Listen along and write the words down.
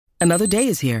Another day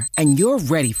is here, and you're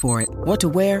ready for it. What to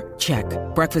wear? Check.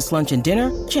 Breakfast, lunch, and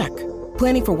dinner? Check.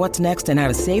 Planning for what's next and how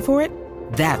to save for it?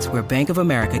 That's where Bank of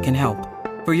America can help.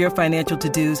 For your financial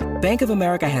to-dos, Bank of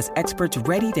America has experts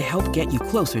ready to help get you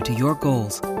closer to your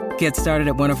goals. Get started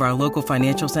at one of our local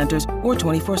financial centers or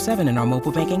 24/7 in our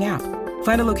mobile banking app.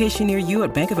 Find a location near you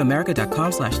at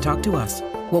bankofamerica.com/talktous.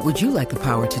 What would you like the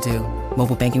power to do?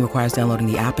 Mobile banking requires downloading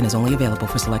the app and is only available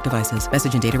for select devices.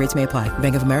 Message and data rates may apply.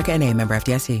 Bank of America N.A., member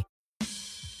FDIC.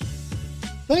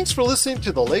 Thanks for listening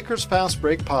to the Lakers Fast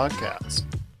Break podcast,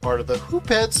 part of the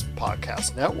Hoopheads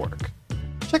Podcast Network.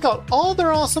 Check out all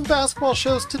their awesome basketball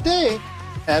shows today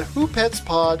at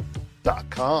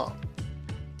hoopheadspod.com.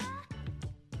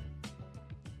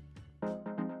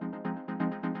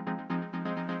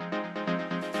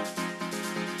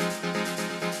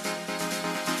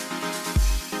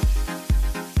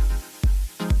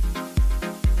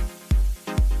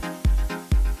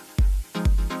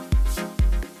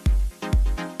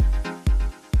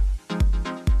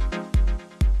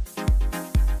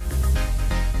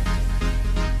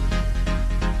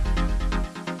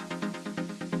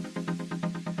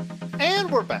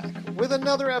 We're back with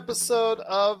another episode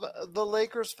of the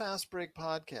Lakers Fast Break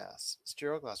podcast. It's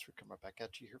Gerald Glassford coming back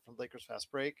at you here from Lakers Fast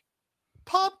Break.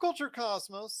 Pop Culture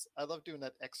Cosmos. I love doing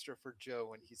that extra for Joe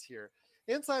when he's here.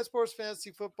 Inside Sports,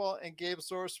 Fantasy Football, and Game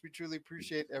Source. We truly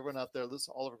appreciate everyone out there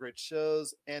listening to all of our great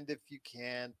shows. And if you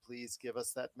can, please give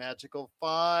us that magical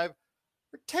 5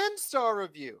 or 10-star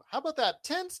review. How about that?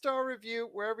 10-star review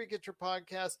wherever you get your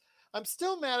podcast. I'm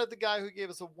still mad at the guy who gave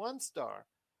us a 1-star.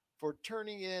 For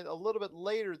turning in a little bit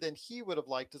later than he would have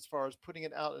liked as far as putting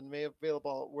it out and made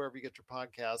available wherever you get your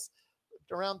podcasts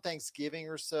around Thanksgiving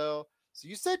or so. So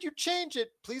you said you'd change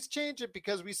it. Please change it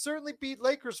because we certainly beat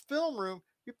Lakers Film Room.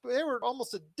 They were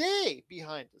almost a day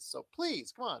behind us. So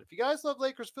please, come on. If you guys love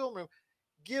Lakers Film Room,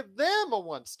 give them a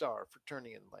 1-star for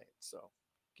turning in late. So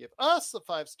give us a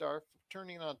 5-star for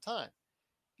turning in on time.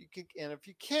 If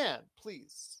you can,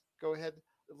 please go ahead,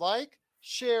 like,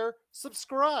 share,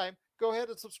 subscribe. Go ahead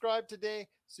and subscribe today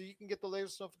so you can get the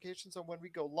latest notifications on when we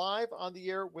go live on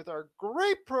the air with our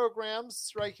great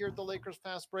programs right here at the Lakers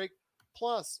Fast Break.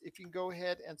 Plus, if you can go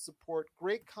ahead and support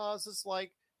great causes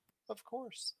like, of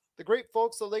course, the great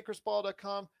folks at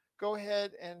LakersBall.com, go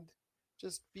ahead and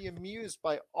just be amused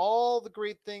by all the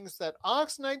great things that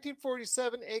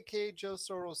Ox1947, a.k.a. Joe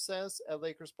Soros, says at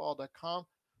LakersBall.com.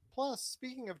 Plus,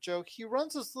 speaking of Joe, he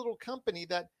runs this little company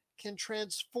that can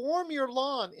transform your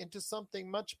lawn into something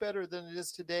much better than it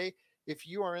is today if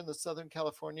you are in the Southern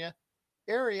California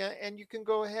area. And you can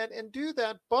go ahead and do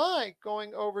that by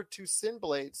going over to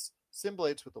Sinblades,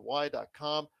 Sinblades with the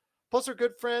Y.com. Plus our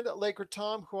good friend Laker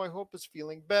Tom, who I hope is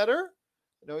feeling better.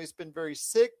 I know he's been very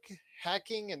sick,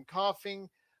 hacking and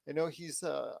coughing. I know he's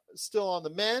still on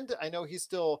the mend. I know he's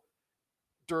still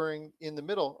in the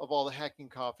middle of all the hacking,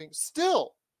 coughing,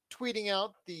 still tweeting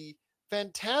out the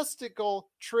fantastical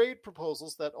trade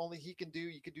proposals that only he can do.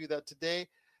 You can do that today,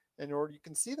 or you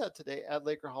can see that today at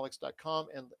Lakerholics.com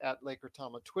and at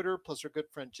LakerTom on Twitter, plus our good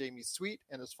friend Jamie Sweet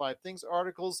and his 5 Things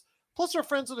articles, plus our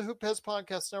friends of the Hoopheads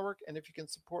Podcast Network. And if you can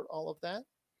support all of that,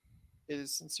 it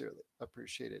is sincerely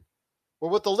appreciated.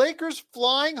 Well, with the Lakers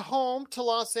flying home to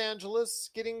Los Angeles,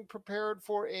 getting prepared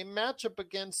for a matchup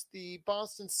against the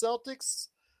Boston Celtics,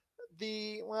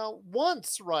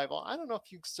 once rival. I don't know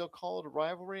if you can still call it a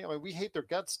rivalry. I mean, we hate their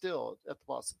guts still at the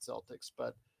Boston Celtics,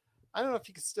 but I don't know if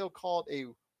you can still call it a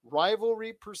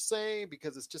rivalry per se,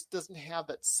 because it just doesn't have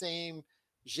that same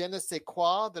je ne sais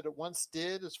quoi that it once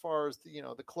did as far as the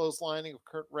clotheslining of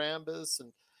Kurt Rambis,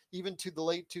 and even to the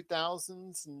late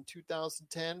 2000s and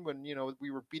 2010 when, we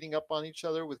were beating up on each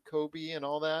other with Kobe and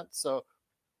all that. So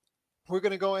we're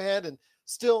going to go ahead and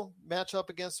still match up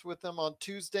with them on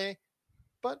Tuesday.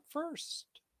 But first,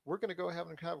 we're going to go ahead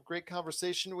and have a great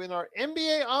conversation with our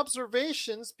NBA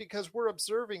observations, because we're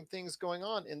observing things going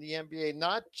on in the NBA,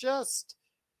 not just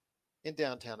in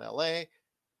downtown LA.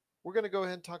 We're going to go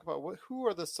ahead and talk about who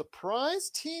are the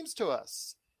surprise teams to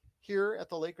us here at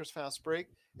the Lakers Fast Break.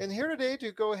 And here today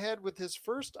to go ahead with his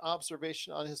first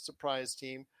observation on his surprise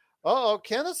team.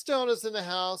 Kenneth Stone is in the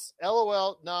house.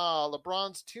 LOL, nah,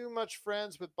 LeBron's too much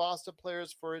friends with Boston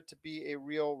players for it to be a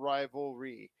real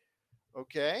rivalry.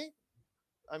 Okay.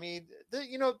 I mean,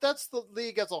 that's the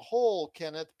league as a whole,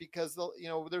 Kenneth, because,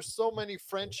 there's so many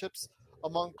friendships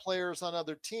among players on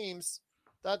other teams.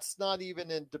 That's not even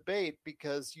in debate,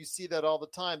 because you see that all the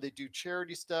time. They do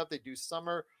charity stuff. They do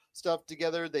summer stuff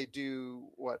together. They do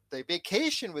they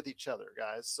vacation with each other,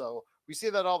 guys. So we see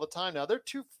that all the time now. They're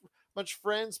too much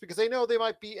friends because they know they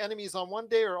might be enemies on one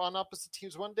day or on opposite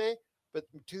teams one day, but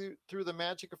through the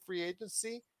magic of free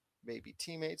agency, maybe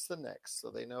teammates the next. So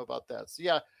they know about that. So,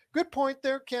 yeah, good point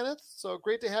there, Kenneth. So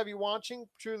great to have you watching.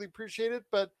 Truly appreciate it.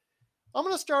 But I'm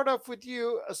going to start off with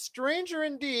you. A stranger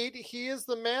indeed. He is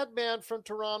the madman from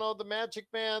Toronto, the magic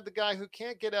man, the guy who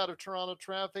can't get out of Toronto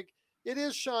traffic. It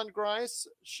is Sean Grice.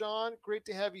 Sean, great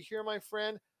to have you here, my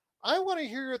friend. I want to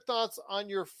hear your thoughts on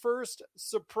your first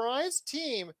surprise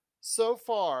team so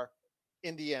far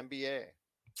in the NBA.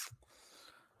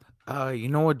 You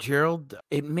know what, Gerald?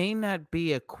 It may not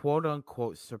be a quote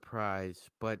unquote surprise,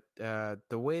 but the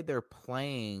way they're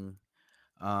playing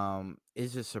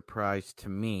is a surprise to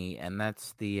me, and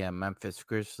that's the Memphis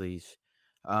Grizzlies.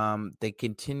 They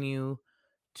continue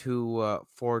to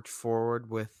forge forward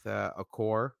with a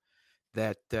core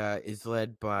that is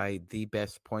led by the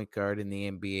best point guard in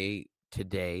the NBA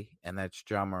today, and that's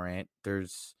Ja Morant.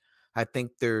 I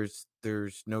think there's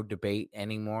no debate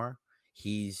anymore.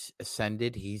 He's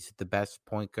ascended. He's the best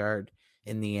point guard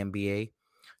in the NBA.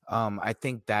 I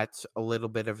think that's a little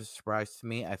bit of a surprise to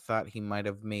me. I thought he might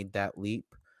have made that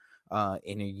leap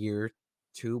in a year or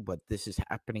two, but this is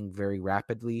happening very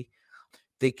rapidly.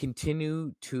 They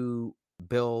continue to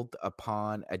build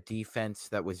upon a defense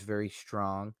that was very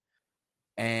strong.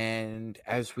 And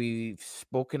as we've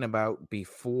spoken about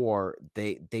before,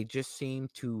 they just seem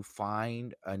to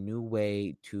find a new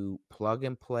way to plug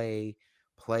and play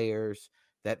players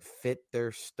that fit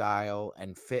their style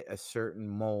and fit a certain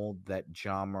mold that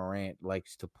Ja Morant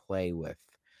likes to play with.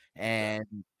 And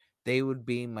they would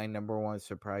be my number one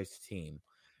surprise team.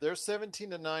 They're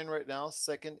 17-9 right now,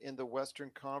 second in the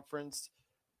Western Conference.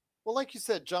 Well, like you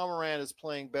said, Ja Morant is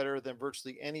playing better than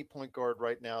virtually any point guard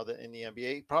right now in the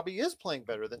NBA. He probably is playing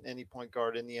better than any point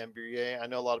guard in the NBA. I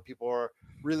know a lot of people are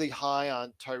really high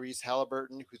on Tyrese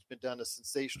Halliburton, who's been done a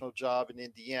sensational job in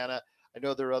Indiana. I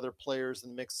know there are other players in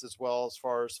the mix as well as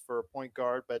far as for a point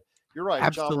guard, but you're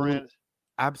right, Ja Morant.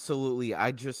 Absolutely.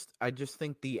 I just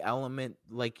think the element,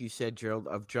 like you said, Gerald,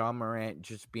 of Ja Morant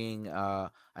just being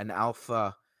an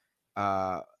alpha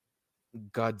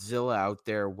Godzilla out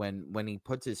there when he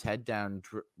puts his head down,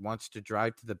 wants to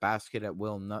drive to the basket at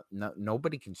will.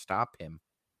 Nobody can stop him.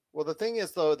 Well, the thing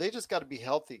is, though, they just got to be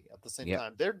healthy at the same Yep.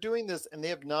 time. They're doing this, and they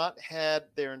have not had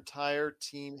their entire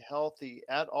team healthy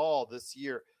at all this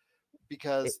year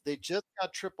because they just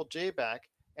got Triple J back.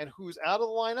 And who's out of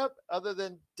the lineup other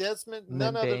than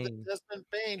none other than Desmond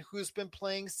Bane, who's been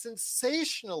playing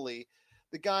sensationally.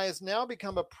 The guy has now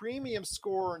become a premium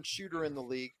scorer and shooter in the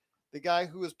league. The guy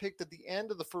who was picked at the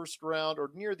end of the first round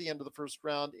or near the end of the first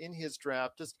round in his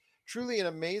draft, just truly an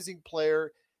amazing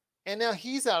player. And now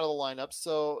he's out of the lineup.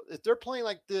 So if they're playing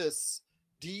like this,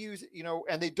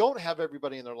 and they don't have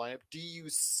everybody in their lineup, do you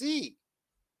see,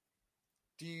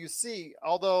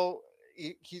 although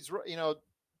he's,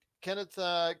 Kenneth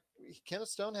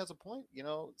Stone has a point.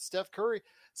 Steph Curry,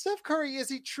 is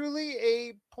he truly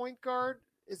a point guard?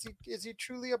 Is he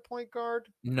truly a point guard?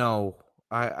 No,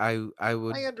 I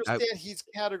would. I understand he's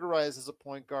categorized as a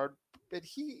point guard, but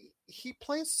he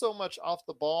plays so much off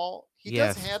the ball. He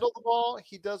does handle the ball.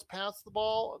 He does pass the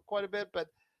ball quite a bit, but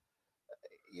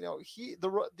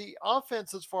the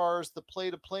offense as far as the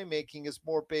play-to-play making is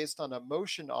more based on a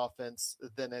motion offense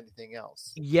than anything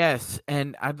else. Yes,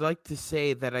 and I'd like to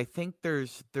say that I think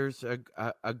there's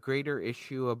a greater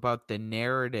issue about the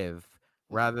narrative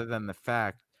rather than the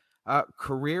fact.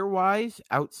 Career-wise,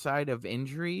 outside of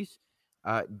injuries,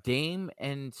 Dame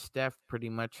and Steph pretty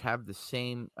much have the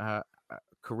same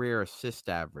career assist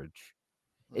average.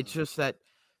 It's just that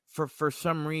for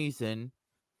some reason,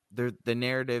 the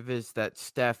narrative is that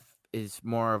Steph is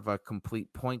more of a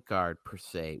complete point guard per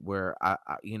se, where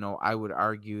I would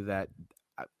argue that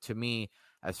to me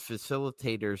as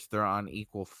facilitators they're on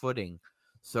equal footing.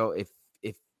 So if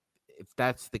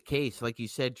that's the case, like you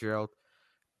said, Gerald,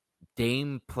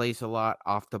 Dame plays a lot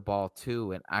off the ball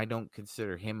too, and I don't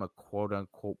consider him a quote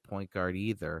unquote point guard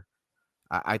either.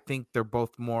 I think they're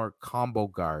both more combo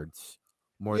guards.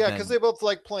 Because they both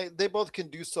like playing. They both can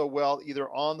do so well either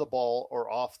on the ball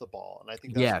or off the ball, and I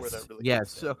think that's where that really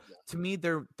comes so to me,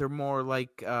 they're more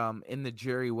like in the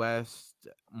Jerry West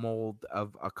mold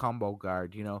of a combo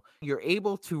guard. You're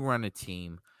able to run a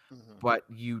team, but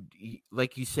you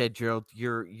like you said, Gerald,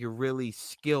 you're really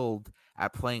skilled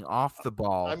at playing off the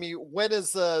ball. I mean, when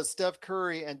is Steph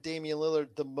Curry and Damian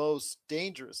Lillard the most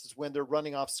dangerous? Is when they're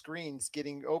running off screens,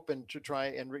 getting open to try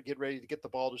and get ready to get the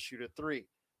ball to shoot a three.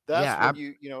 That's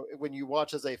when when you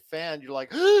watch as a fan, you're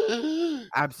like,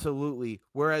 absolutely.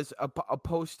 Whereas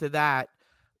opposed to that,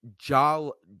 Ja,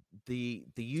 the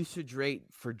usage rate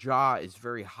for Ja is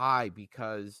very high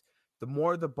because the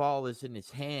more the ball is in his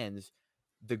hands,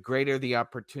 the greater the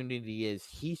opportunity is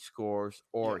he scores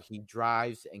or he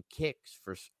drives and kicks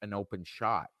for an open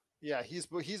shot. Yeah, he's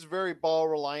very ball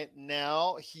reliant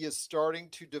now. He is starting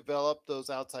to develop those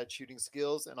outside shooting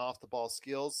skills and off the ball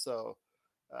skills. So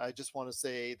I just want to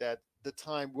say that the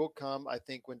time will come, I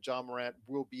think, when John Morant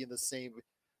will be in the same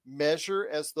measure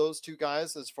as those two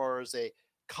guys as far as a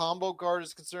combo guard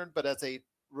is concerned, but as a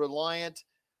reliant,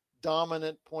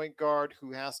 dominant point guard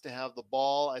who has to have the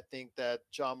ball, I think that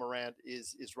John Morant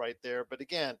is right there. But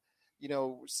again,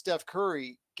 Steph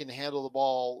Curry can handle the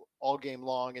ball all game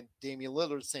long, and Damian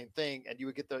Lillard, same thing, and you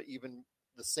would get the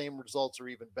same results or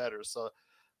even better. So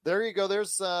there you go.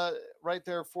 There's right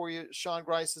there for you, Sean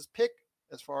Grice's pick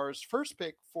as far as first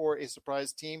pick for a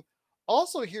surprise team.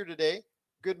 Also here today,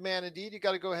 good man indeed. You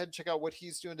got to go ahead and check out what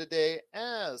he's doing today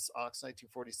as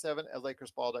Ox1947 at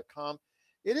LakersBall.com.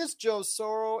 It is Joe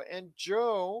Soro, and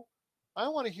Joe, I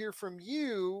want to hear from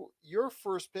you, your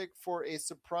first pick for a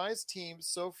surprise team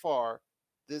so far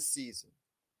this season.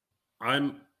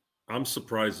 I'm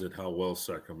surprised at how well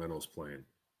Sacramento's playing.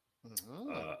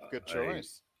 Good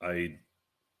choice.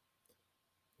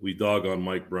 We dog on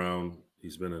Mike Brown.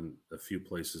 He's been in a few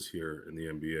places here in the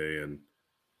NBA, and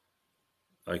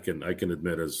I can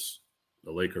admit, as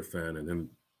a Laker fan, and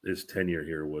his tenure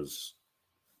here was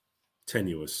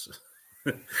tenuous.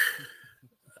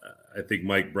 I think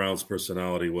Mike Brown's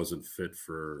personality wasn't fit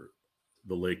for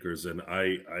the Lakers, and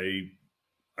I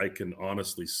can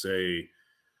honestly say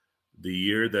the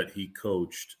year that he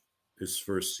coached his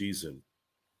first season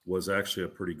was actually a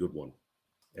pretty good one.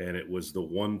 And it was the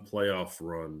one playoff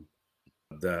run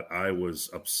that I was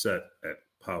upset at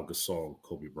Pau Gasol and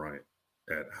Kobe Bryant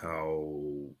at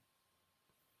how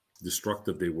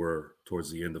destructive they were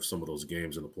towards the end of some of those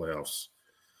games in the playoffs.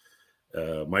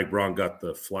 Mike Brown got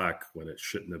the flack when it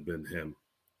shouldn't have been him.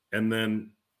 And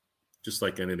then, just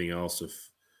like anything else, if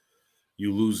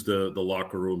you lose the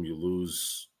locker room, you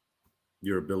lose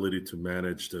your ability to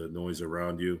manage the noise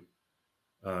around you.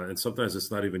 And sometimes it's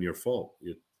not even your fault.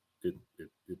 It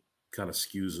kind of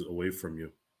skews away from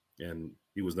you. And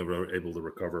he was never able to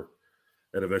recover,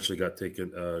 and eventually got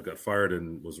fired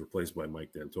and was replaced by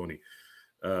Mike D'Antoni.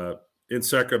 In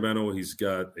Sacramento, he's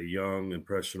got a young,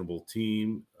 impressionable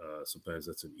team. Sometimes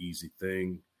that's an easy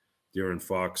thing. De'Aaron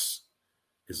Fox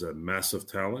is a massive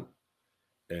talent,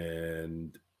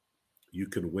 and you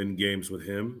can win games with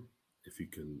him if you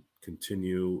can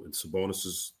continue. And Sabonis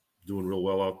is doing real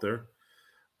well out there.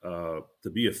 To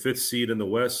be a fifth seed in the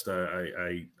West,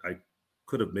 I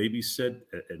could have maybe said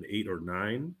an 8 or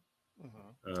 9.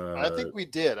 I think we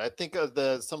did. I think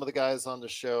some of the guys on the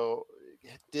show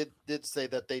did say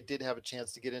that they did have a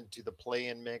chance to get into the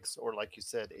play-in mix, or like you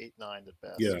said, 8, 9 at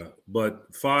best. Yeah, but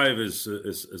 5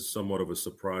 is somewhat of a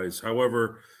surprise.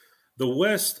 However, the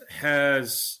West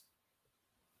has.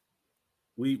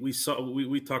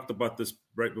 We talked about this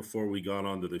right before we got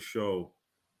onto the show.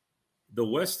 The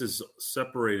West is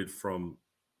separated from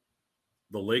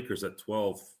the Lakers at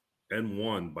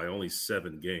 12-1 by only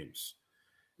 7 games.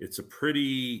 It's a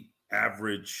pretty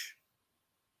average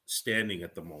standing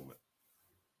at the moment.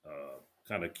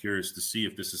 Kind of curious to see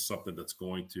if this is something that's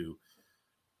going to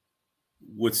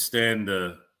withstand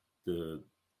the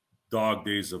dog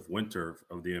days of winter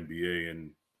of the NBA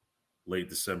in late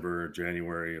December,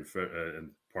 January,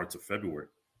 and parts of February.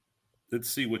 Let's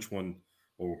see which one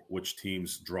or which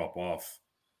teams drop off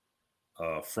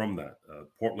from that.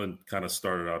 Portland kind of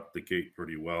started out the gate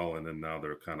pretty well, and then now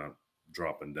they're kind of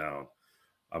dropping down.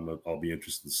 I'll be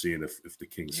interested in seeing if the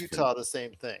Kings Utah the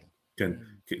same thing. Can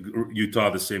Utah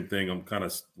the same thing? I'm kind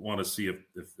of want to see if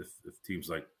teams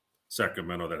like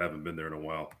Sacramento that haven't been there in a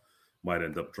while might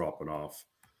end up dropping off.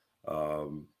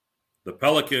 The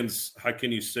Pelicans, how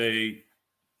can you say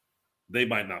they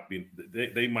might not be?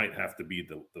 They might have to be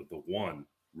the one,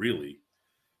 really,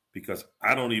 because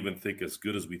I don't even think as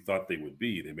good as we thought they would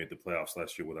be. They made the playoffs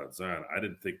last year without Zion. I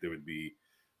didn't think they would be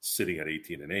sitting at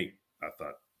 18-8. I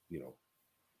thought,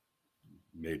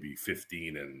 maybe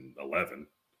 15-11.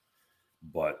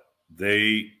 But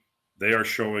they are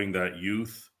showing that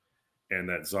youth and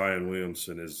that Zion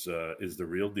Williamson is the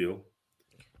real deal.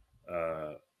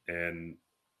 And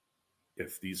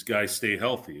if these guys stay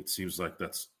healthy, it seems like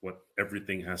that's what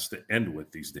everything has to end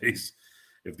with these days.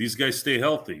 If these guys stay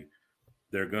healthy,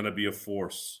 they're going to be a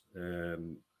force.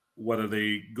 And whether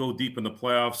they go deep in the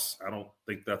playoffs, I don't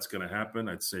think that's going to happen.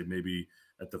 I'd say maybe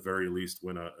at the very least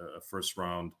win a first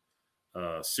round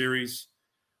series.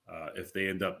 If they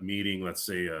end up meeting, let's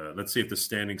say if the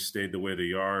standings stayed the way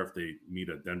they are, if they meet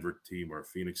a Denver team or a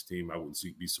Phoenix team, I wouldn't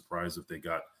be surprised if they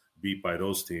got beat by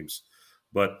those teams.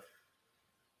 But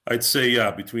I'd say,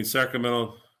 between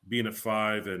Sacramento being at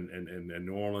 5 and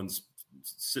New Orleans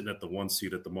sitting at the 1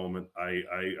 seed at the moment,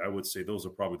 I would say those are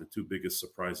probably the 2 biggest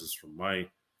surprises from my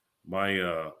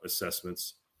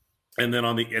assessments. And then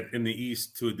in the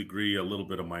East, to a degree, a little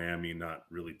bit of Miami not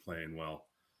really playing well.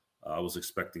 I was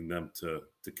expecting them to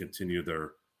continue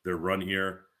their run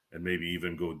here and maybe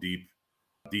even go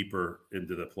deeper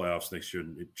into the playoffs next year,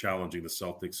 challenging the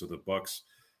Celtics or the Bucks.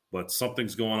 But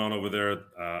something's going on over there.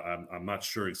 I'm not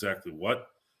sure exactly what,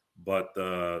 but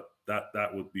that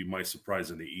would be my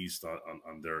surprise in the East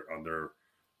on their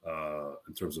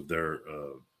in terms of their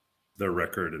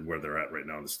record and where they're at right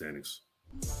now in the standings.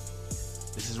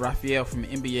 This is Raphael from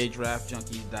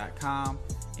NBADraftJunkies.com,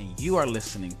 and you are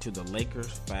listening to the Lakers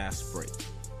Fast Break.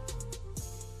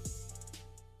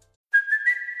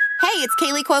 Hey, it's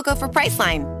Kaylee Cuoco for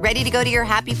Priceline. Ready to go to your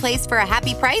happy place for a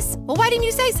happy price? Well, why didn't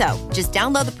you say so? Just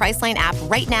download the Priceline app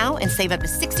right now and save up to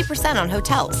 60% on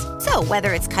hotels. So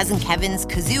whether it's Cousin Kevin's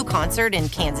Kazoo Concert in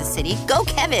Kansas City, go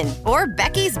Kevin, or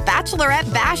Becky's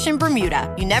Bachelorette Bash in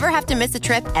Bermuda, you never have to miss a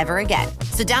trip ever again.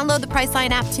 So download the Priceline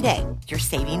app today. Your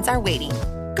savings are waiting.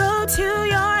 Go to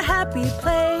your happy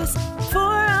place for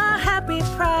a happy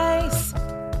price.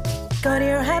 Go to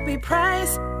your happy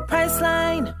price,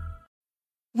 Priceline.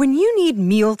 When you need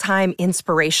mealtime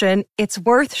inspiration, it's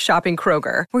worth shopping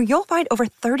Kroger, where you'll find over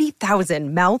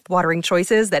 30,000 mouth-watering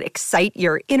choices that excite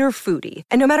your inner foodie.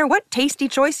 And no matter what tasty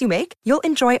choice you make, you'll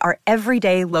enjoy our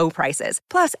everyday low prices,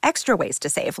 plus extra ways to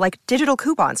save, like digital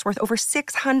coupons worth over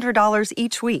 $600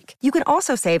 each week. You can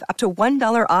also save up to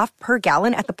 $1 off per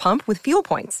gallon at the pump with fuel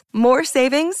points. More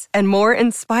savings and more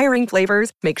inspiring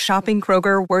flavors make shopping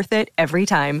Kroger worth it every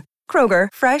time. Kroger,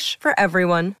 fresh for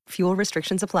everyone. Fuel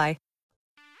restrictions apply.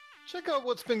 Check out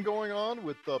what's been going on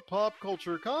with the Pop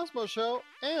Culture Cosmos Show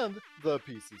and the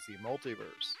PCC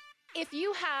Multiverse. If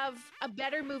you have a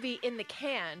better movie in the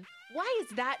can, why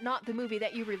is that not the movie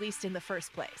that you released in the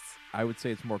first place? I would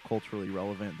say it's more culturally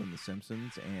relevant than The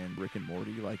Simpsons and Rick and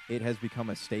Morty. Like, it has become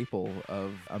a staple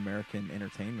of American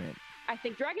entertainment. I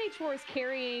think Dragon Age 4 is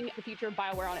carrying the future of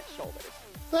BioWare on its shoulders.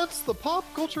 That's the Pop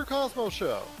Culture Cosmos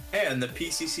Show. And the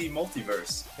PCC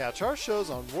Multiverse. Catch our shows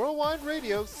on Worldwide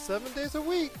Radio 7 days a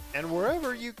week and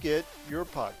wherever you get your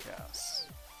podcasts.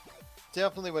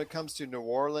 Definitely when it comes to New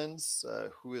Orleans,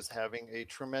 who is having a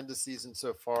tremendous season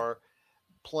so far,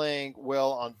 playing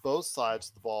well on both sides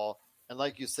of the ball. And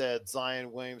like you said,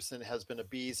 Zion Williamson has been a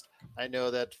beast. I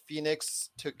know that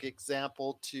Phoenix took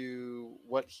example to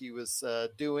what he was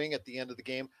doing at the end of the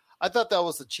game. I thought that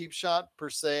was a cheap shot per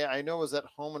se. I know it was at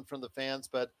home and from the fans,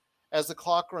 but as the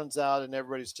clock runs out and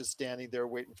everybody's just standing there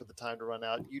waiting for the time to run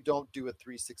out, you don't do a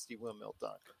 360 windmill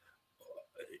dunk.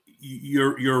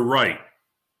 You're right.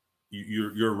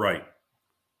 You're right.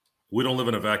 We don't live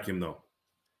in a vacuum, though.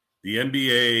 The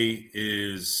NBA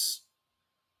is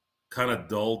kind of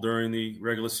dull during the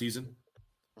regular season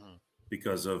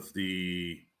because of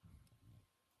the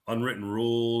unwritten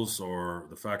rules or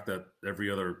the fact that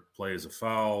every other play is a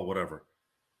foul, whatever.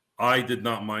 I did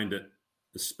not mind it,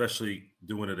 especially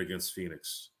doing it against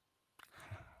Phoenix.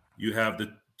 You have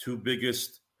the two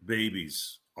biggest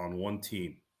babies on one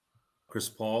team, Chris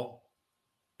Paul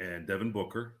and Devin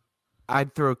Booker.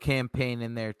 I'd throw Campaign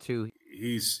in there too.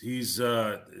 He's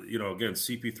again,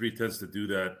 CP3 tends to do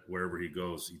that wherever he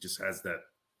goes. He just has that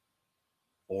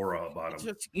aura about him.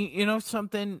 Just,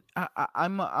 something.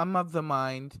 I'm of the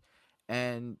mind,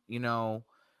 and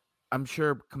I'm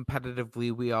sure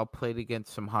competitively we all played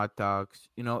against some hot dogs.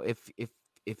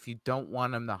 If you don't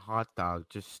want him the hot dog,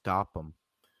 just stop him.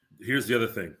 Here's the other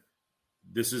thing.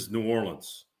 This is New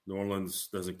Orleans. New Orleans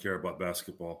doesn't care about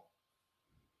basketball.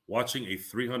 Watching a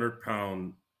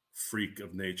 300-pound freak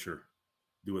of nature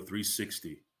do a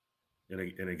 360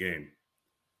 in a game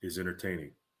is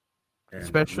entertaining, and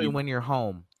especially when you're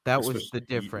home. That was the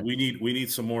difference. We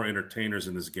need some more entertainers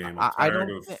in this game.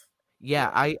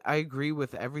 I agree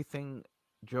with everything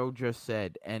Joe just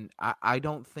said, and I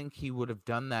don't think he would have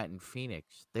done that in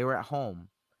Phoenix. They were at home.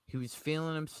 He was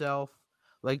feeling himself.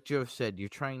 Like Joe said, you're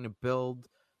trying to build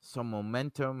some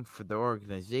momentum for the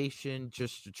organization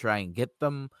just to try and get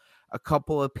them a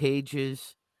couple of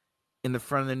pages in the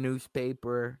front of the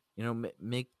newspaper,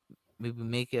 make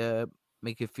a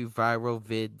few viral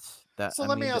vids.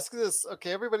 Let me ask this.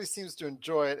 Okay, everybody seems to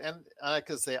enjoy it, and I'm not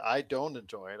going to say I don't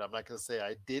enjoy it. I'm not going to say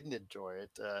I didn't enjoy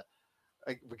it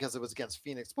because it was against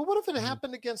Phoenix. But what if it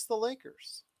happened against the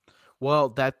Lakers? Well,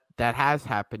 that has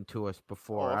happened to us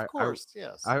before. Of course,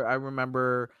 yes. I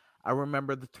remember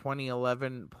the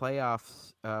 2011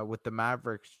 playoffs with the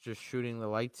Mavericks just shooting the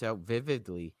lights out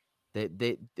vividly.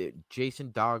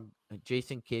 Jason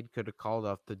Kidd could have called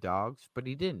off the Dogs, but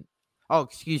he didn't. Oh,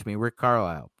 excuse me, Rick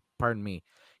Carlisle. Pardon me.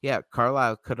 Yeah,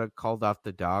 Carlisle could have called off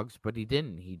the Dogs, but he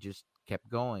didn't. He just kept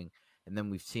going. And then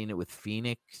we've seen it with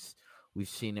Phoenix. We've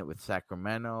seen it with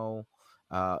Sacramento.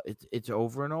 It's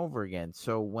over and over again.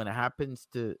 So when it happens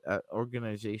to an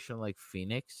organization like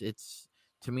Phoenix,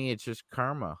 to me it's just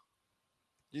karma.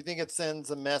 Do you think it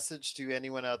sends a message to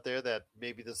anyone out there that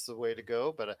maybe this is the way to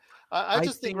go? But I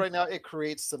just think right now it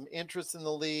creates some interest in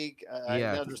the league. I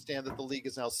understand that the league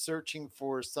is now searching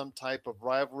for some type of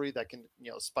rivalry that can,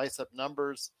 spice up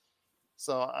numbers.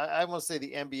 So I want to say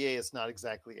the NBA is not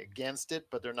exactly against it,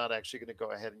 but they're not actually going to go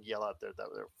ahead and yell out there that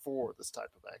they're for this type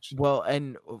of action. Well,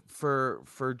 and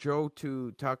for Joe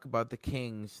to talk about the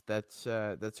Kings, that's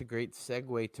a great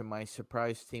segue to my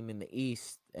surprise team in the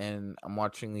East, and I'm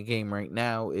watching the game right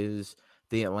now, is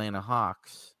the Atlanta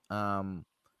Hawks.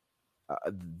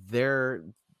 Their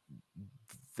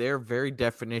very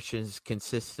definition is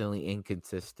consistently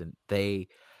inconsistent.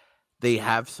 They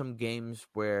have some games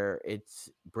where it's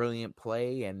brilliant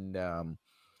play, and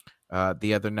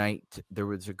the other night there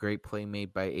was a great play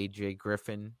made by AJ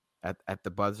Griffin at the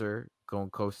buzzer,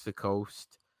 going coast to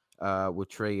coast with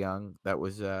Trae Young. That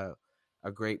was a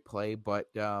great play. But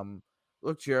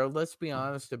look, Gerald, let's be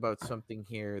honest about something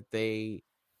here. They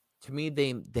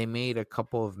made a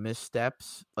couple of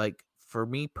missteps. Like, for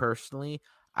me personally,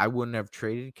 I wouldn't have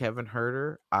traded Kevin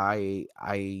Huerter. I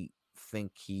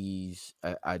think he's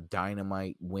a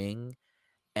dynamite wing,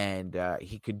 and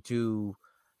he could do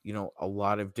a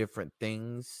lot of different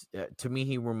things. To me,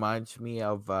 he reminds me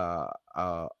of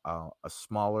a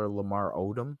smaller Lamar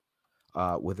Odom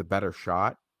with a better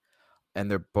shot,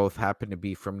 and they're both happen to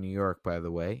be from New York, by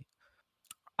the way.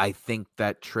 I think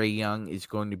that Trae Young is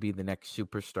going to be the next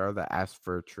superstar that asks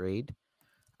for a trade.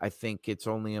 I think it's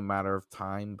only a matter of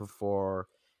time before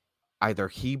either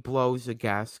he blows a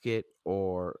gasket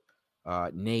or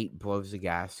Nate blows a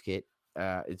gasket.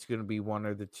 It's going to be one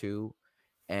or the two.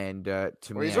 And to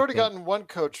me, he's already gotten one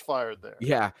coach fired there.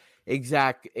 Yeah,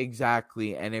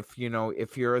 exactly. And if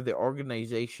you're the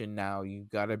organization now, you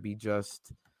got to be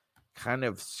just kind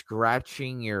of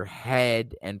scratching your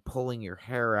head and pulling your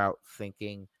hair out,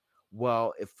 thinking,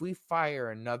 well, if we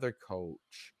fire another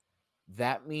coach,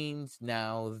 that means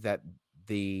now that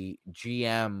the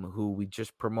GM who we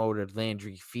just promoted,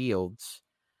 Landry Fields,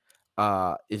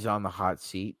 is on the hot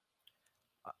seat,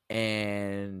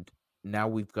 and now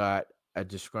we've got a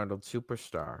disgruntled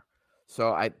superstar.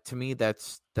 So to me,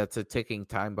 that's a ticking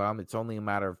time bomb. It's only a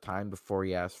matter of time before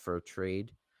he asks for a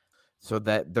trade. So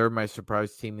that they're my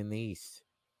surprise team in the East.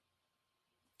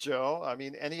 Joe, I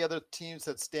mean, any other teams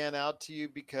that stand out to you?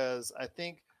 Because I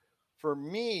think for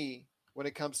me, when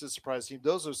it comes to surprise team,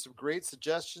 those are some great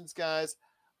suggestions, guys.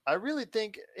 I really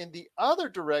think in the other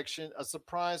direction, a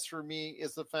surprise for me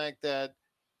is the fact that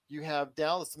you have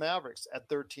Dallas Mavericks at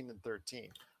 13-13.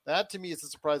 That to me is a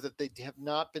surprise that they have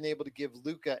not been able to give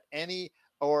Luka any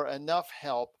or enough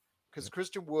help, because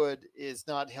Christian Wood is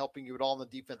not helping you at all on the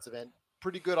defensive end.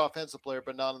 Pretty good offensive player,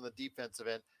 but not on the defensive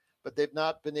end. But they've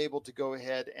not been able to go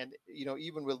ahead and,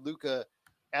 even with Luka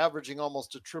averaging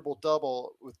almost a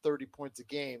triple-double with 30 points a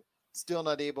game, still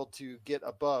not able to get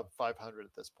above 500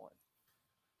 at this point.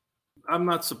 I'm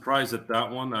not surprised at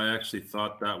that one. I actually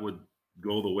thought that would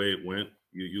go the way it went.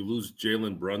 You lose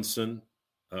Jalen Brunson,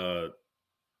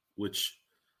 which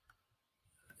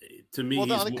to me,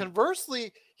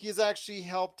 conversely, he's actually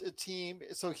helped a team.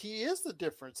 So he is the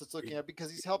difference it's looking at, because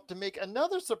he's helped to make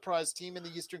another surprise team in the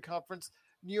Eastern Conference,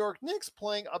 New York Knicks,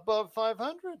 playing above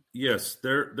 500. Yes,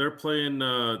 they're playing.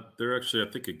 They're actually,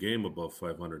 I think, a game above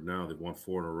 500 now. They've won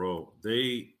 4 in a row.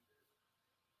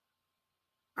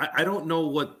 I don't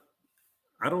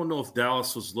know if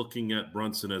Dallas was looking at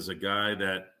Brunson as a guy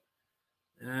that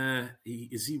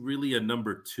is he really a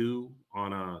number 2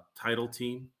 on a title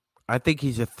team? I think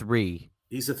he's a 3.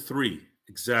 He's a 3,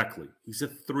 exactly. He's a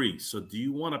 3. So do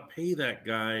you want to pay that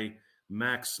guy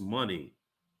max money,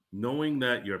 knowing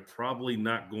that you're probably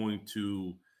not going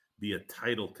to be a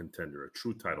title contender, a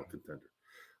true title contender?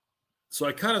 So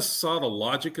I kind of saw the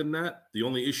logic in that. The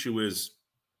only issue is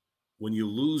when you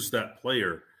lose that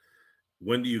player,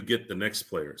 when do you get the next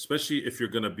player? Especially if you're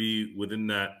going to be within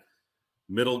that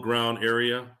middle ground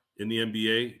area in the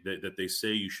NBA that they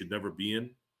say you should never be in.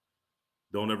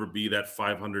 Don't ever be that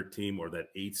 500 team or that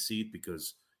 8 seed,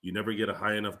 because you never get a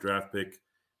high enough draft pick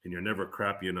and you're never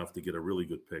crappy enough to get a really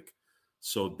good pick.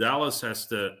 So Dallas has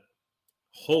to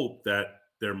hope that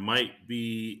there might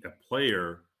be a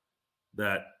player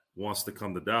that wants to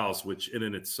come to Dallas, which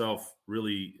in itself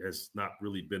really has not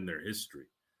really been their history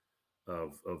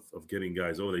of getting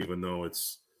guys over there, even though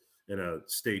it's in a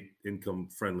state income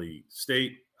friendly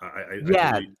state.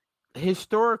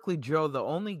 Historically, Joe, the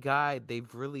only guy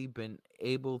they've really been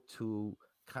able to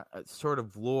sort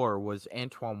of lure was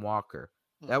Antoine Walker.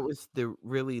 That was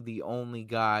the only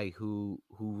guy who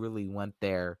really went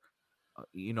there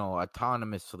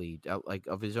autonomously, like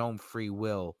of his own free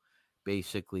will,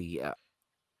 basically.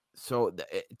 So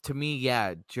to me,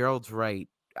 yeah, Gerald's right.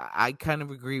 I kind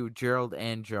of agree with Gerald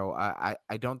and Joe.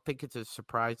 I don't think it's a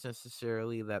surprise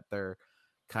necessarily that they're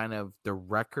kind of the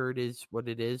record is what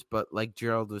it is, but like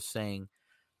Gerald was saying,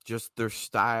 just their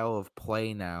style of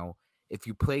play now. If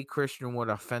you play Christian Wood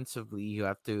offensively, you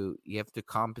have to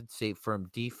compensate for him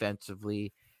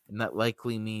defensively, and that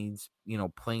likely means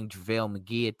playing JaVale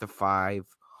McGee at the 5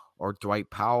 or Dwight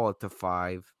Powell at the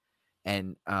 5,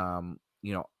 and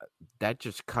that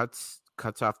just cuts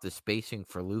off the spacing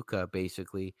for Luka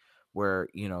basically. Where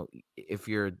if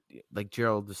you're like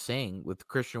Gerald was saying with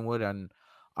Christian Wood on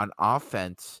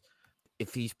offense,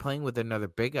 if he's playing with another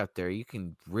big out there, you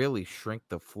can really shrink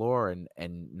the floor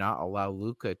and not allow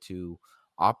Luka to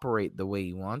operate the way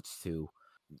he wants to.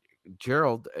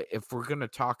 Gerald, if we're going to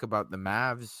talk about the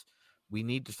Mavs, we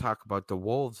need to talk about the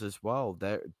Wolves as well.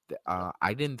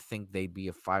 I didn't think they'd be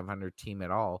a 500 team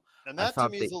at all. And that to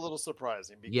me is a little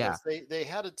surprising because they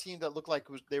had a team that looked like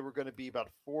they were going to be about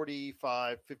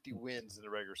 45, 50 wins in the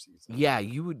regular season. Yeah,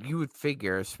 you would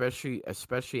figure,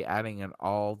 especially adding an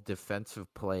all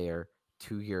defensive player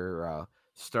to your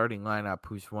starting lineup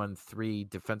who's won 3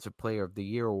 Defensive Player of the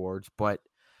Year awards. But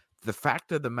the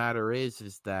fact of the matter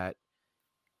is that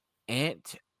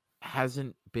Ant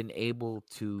hasn't been able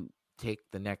to take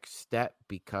the next step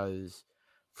because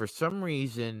for some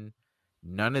reason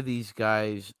none of these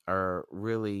guys are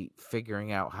really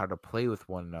figuring out how to play with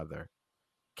one another.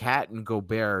 Cat and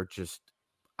Gobert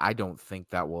I don't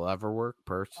think that will ever work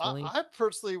personally. I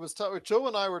personally was Joe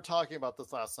and I were talking about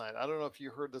this last night. I don't know if you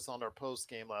heard this on our post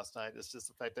game last night. It's just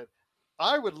the fact that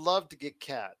I would love to get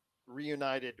Cat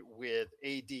reunited with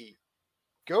AD.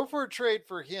 Go for a trade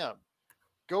for him.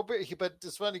 Gobert, but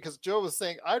it's funny because Joe was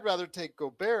saying I'd rather take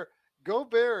Gobert.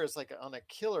 Gobert is like on a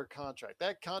killer contract.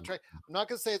 That contract, I'm not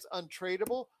going to say it's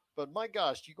untradeable, but my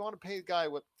gosh, you want to pay the guy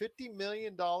what $50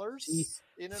 million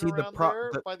in and around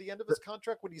there by the end of his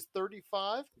contract when he's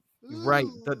 35? Right.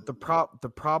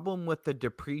 The problem with the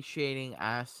depreciating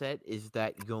asset is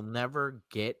that you'll never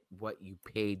get what you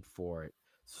paid for it.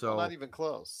 So not even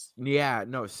close. Yeah,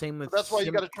 no, same with. But that's why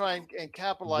you got to try and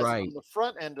capitalize right. on the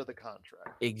front end of the contract.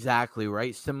 Exactly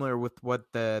right. Similar with what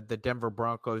the Denver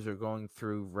Broncos are going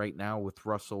through right now with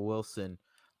Russell Wilson.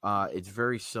 It's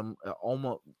very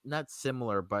almost not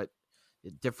similar, but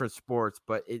different sports.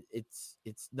 But it's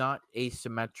not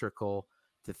asymmetrical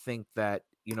to think that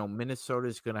Minnesota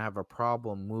is going to have a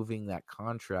problem moving that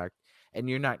contract, and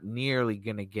you're not nearly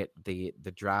going to get the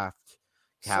draft.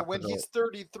 Capital. So when he's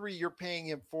 33, you're paying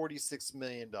him $46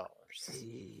 million.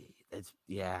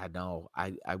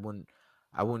 I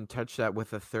wouldn't touch that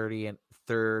with a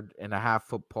 33.5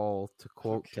 foot pole, to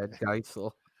quote Ted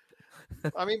Geisel.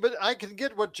 I mean, but I can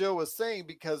get what Joe was saying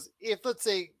because if let's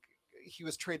say he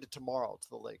was traded tomorrow to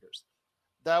the Lakers,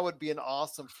 that would be an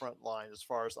awesome front line as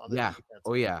far as on the defense.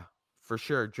 Oh yeah, for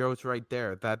sure. Joe's right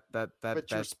there. But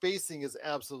your spacing is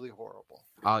absolutely horrible.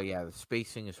 Oh yeah, the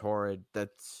spacing is horrid.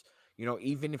 That's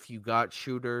even if you got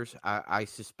shooters, I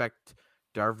suspect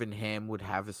Darvin Ham would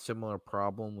have a similar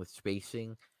problem with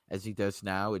spacing as he does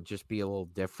now. It'd just be a little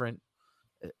different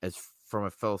as from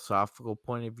a philosophical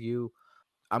point of view.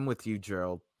 I'm with you,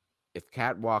 Gerald. If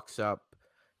Cat walks up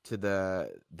to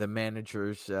the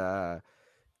manager's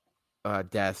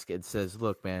desk and says,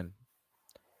 "Look, man,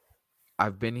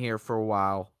 I've been here for a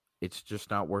while. It's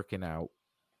just not working out.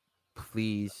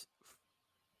 Please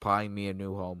find me a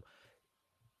new home."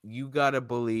 You got to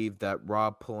believe that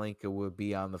Rob Pelinka would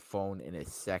be on the phone in a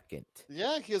second.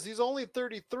 Yeah, because he's only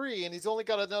 33 and he's only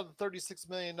got another $36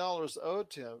 million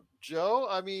owed to him. Joe,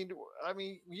 I mean,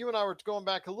 you and I were going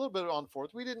back a little bit on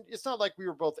forth. It's not like we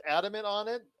were both adamant on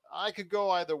it. I could go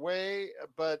either way,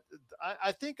 but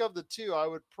I think of the two, I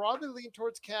would probably lean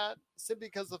towards Cat simply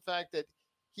because of the fact that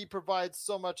he provides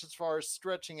so much as far as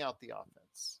stretching out the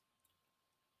offense.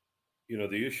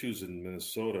 The issues in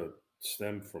Minnesota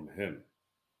stem from him.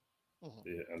 Mm-hmm.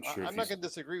 Yeah, I'm not going to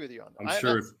disagree with you on that.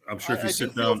 I'm sure if you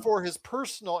sit down, I feel for his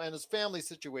personal and his family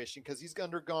situation because he's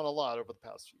undergone a lot over the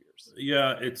past few years.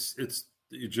 Yeah, it's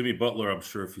Jimmy Butler. I'm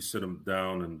sure if you sit him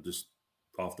down and just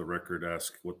off the record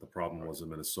ask what the problem was in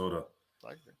Minnesota,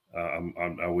 I agree.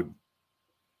 I would.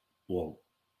 Well,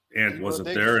 Ant wasn't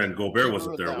there and Gobert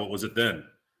wasn't there. What was it then?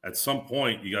 At some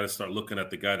point, you got to start looking at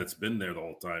the guy that's been there the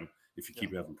whole time. If you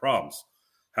keep having problems,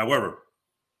 however.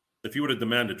 If he were to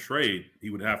demand a trade,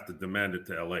 he would have to demand it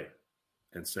to LA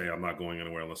and say, "I'm not going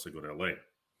anywhere unless I go to LA."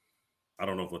 I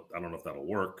don't know if that'll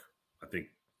work. I think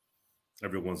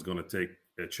everyone's going to take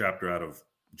a chapter out of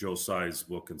Joe Tsai's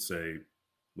book and say,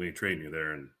 "We ain't trading you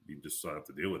there," and you just have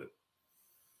to deal with it.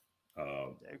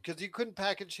 Because you couldn't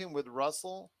package him with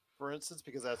Russell, for instance,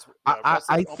 because that's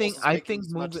I think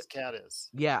as much as Cat is.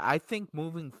 Yeah, I think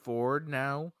moving forward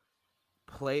now,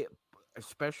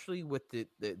 especially with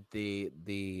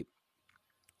the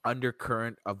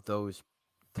undercurrent of those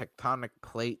tectonic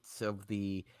plates of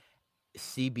the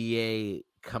CBA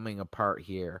coming apart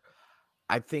here.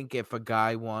 I think if a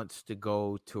guy wants to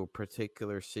go to a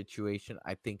particular situation,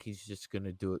 I think he's just going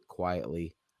to do it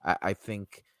quietly. I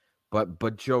think,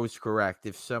 but Joe's correct.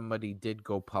 If somebody did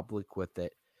go public with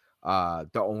it, the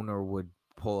owner would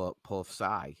pull a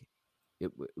Psy.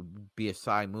 It would be a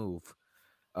Psy move.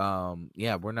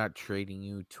 Yeah, we're not trading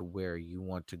you to where you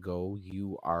want to go.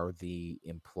 You are the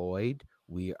employed.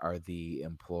 We are the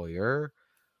employer.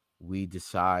 We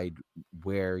decide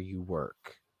where you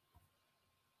work.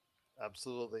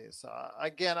 Absolutely. So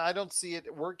again, I don't see it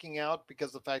working out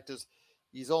because the fact is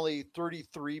he's only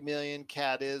 33 million.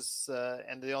 Cat is,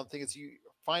 and the only thing is you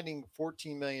finding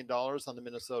 $14 million on the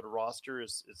Minnesota roster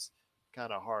is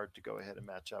kind of hard to go ahead and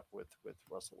match up with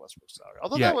Russell Westbrook's salary.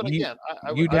 Although that one again,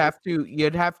 you'd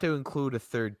have to include a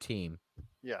third team.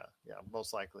 Yeah,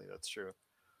 most likely that's true.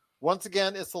 Once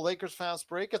again, it's the Lakers Fast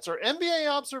Break. It's our NBA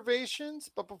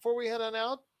observations. But before we head on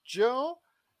out, Joe,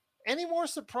 any more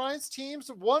surprise teams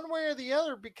one way or the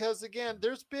other? Because again,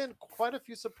 there's been quite a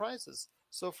few surprises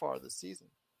so far this season.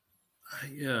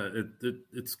 Yeah,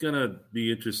 it's going to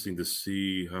be interesting to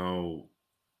see how,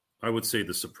 I would say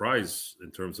the surprise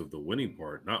in terms of the winning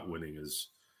part, not winning, is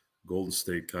Golden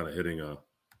State kind of hitting a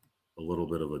little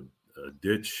bit of a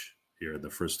ditch here in the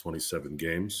first 27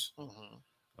 games. Mm-hmm.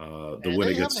 The win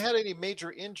they against, haven't had any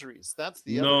major injuries. That's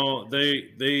the no,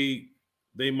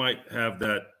 they might have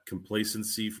that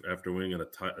complacency after winning a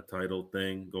title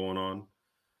thing going on.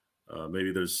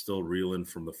 Maybe there's still reeling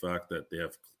from the fact that they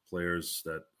have players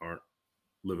that aren't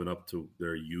living up to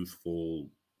their youthful,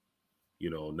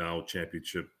 now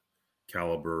championship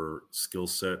caliber skill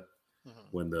set.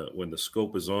 Mm-hmm. When the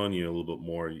scope is on you a little bit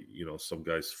more, some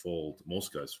guys fold,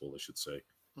 most guys fold, I should say.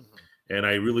 Mm-hmm. And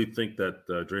I really think that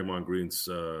Draymond Green's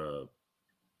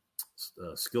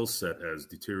skill set has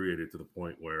deteriorated to the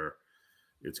point where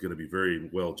it's going to be very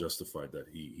well justified that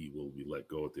he will be let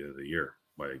go at the end of the year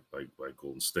by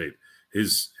Golden State.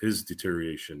 His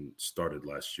deterioration started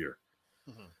last year.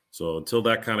 Mm-hmm. So until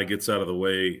that kind of gets out of the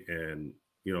way, and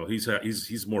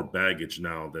he's more baggage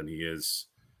now than he is,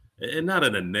 and not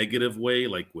in a negative way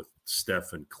like with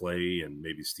Steph and Clay and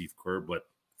maybe Steve Kerr, but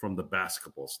from the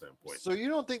basketball standpoint. So you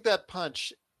don't think that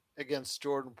punch against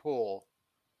Jordan Poole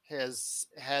has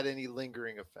had any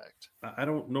lingering effect? I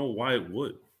don't know why it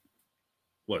would.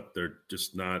 What, they're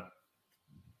just not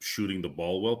shooting the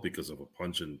ball well because of a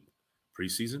punch in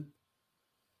preseason?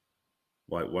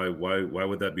 Why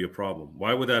would that be a problem?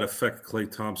 Why would that affect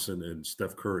Klay Thompson and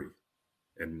Steph Curry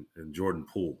and Jordan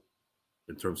Poole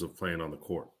in terms of playing on the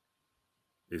court?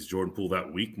 Is Jordan Poole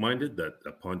that weak-minded that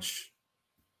a punch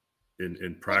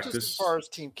in practice? Just as far as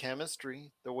team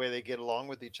chemistry, the way they get along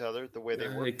with each other, the way they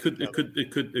work. It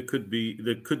could be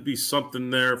there could be something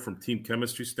there from team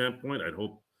chemistry standpoint. I'd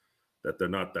hope that they're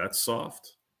not that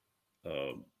soft,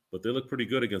 but they look pretty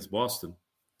good against Boston.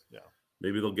 Yeah,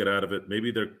 maybe they'll get out of it.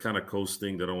 Maybe they're kind of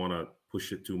coasting. They don't want to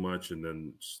push it too much and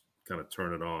then just kind of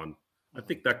turn it on. I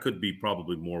think that could be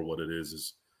probably more what it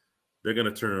is they're going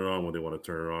to turn it on when they want to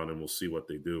turn it on, and we'll see what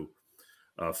they do.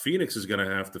 Phoenix is going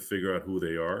to have to figure out who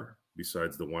they are,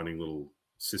 besides the whining little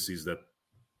sissies that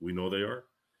we know they are.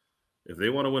 If they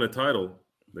want to win a title,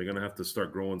 they're going to have to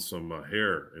start growing some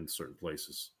hair in certain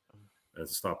places and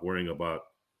stop worrying about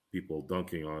people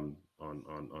dunking on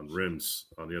rims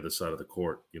on the other side of the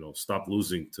court. Stop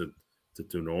losing to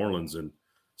New Orleans and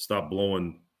stop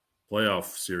blowing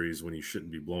playoff series when you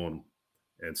shouldn't be blowing,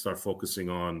 and start focusing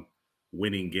on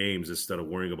winning games instead of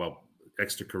worrying about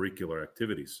extracurricular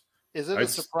activities. Is it a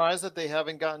surprise that they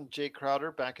haven't gotten Jay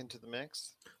Crowder back into the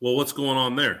mix? Well, what's going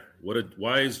on there?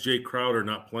 Why is Jay Crowder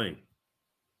not playing?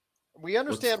 We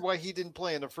understand why he didn't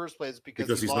play in the first place because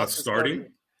he's not starting.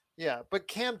 Yeah, but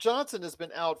Cam Johnson has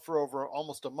been out for over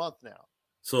almost a month now.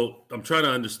 So I'm trying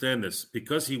to understand this.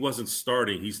 Because he wasn't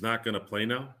starting, he's not going to play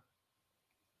now?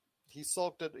 He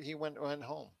sulked it. He went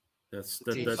home.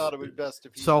 He thought it would be best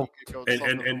if he could go.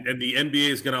 And the NBA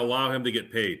is going to allow him to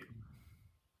get paid.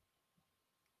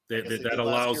 That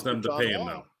allows them to pay him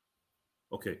now.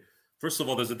 Okay. First of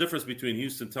all, there's a difference between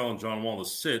Houston telling John Wall to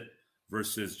sit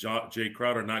versus Jay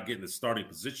Crowder not getting the starting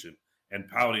position and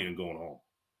pouting and going home.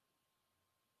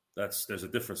 There's a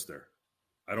difference there.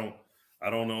 I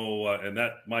don't know, and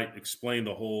that might explain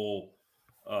the whole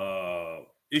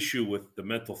issue with the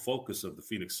mental focus of the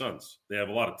Phoenix Suns. They have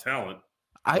a lot of talent.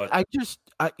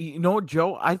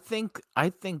 Joe, I think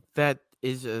that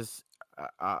as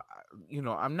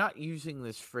I'm not using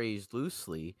this phrase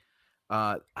loosely.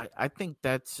 I think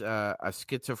that's a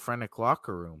schizophrenic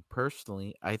locker room.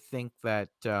 Personally, I think that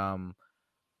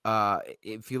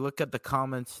if you look at the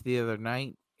comments the other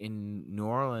night in New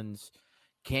Orleans,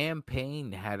 Cam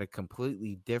Payne had a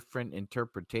completely different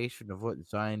interpretation of what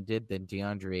Zion did than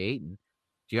DeAndre Ayton.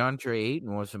 DeAndre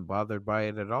Ayton wasn't bothered by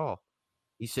it at all.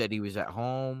 He said he was at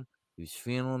home. He was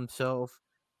feeling himself.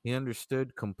 He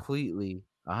understood completely,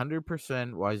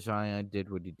 100% why Zion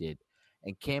did what he did.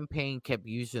 And Cam Payne kept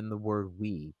using the word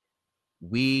we.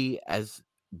 We as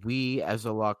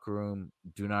a locker room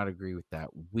do not agree with that.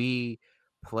 We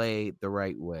play the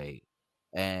right way.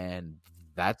 And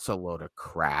that's a load of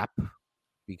crap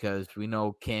because we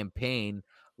know Cam Payne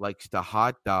likes to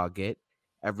hot dog it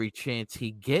every chance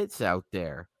he gets out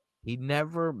there. He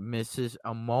never misses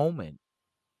a moment.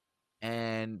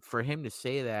 And for him to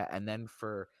say that, and then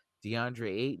for DeAndre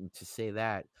Ayton to say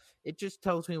that, it just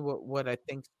tells me what I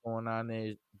think's going on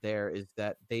is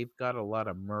that they've got a lot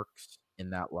of mercs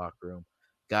in that locker room,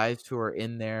 guys who are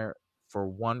in there for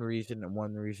one reason and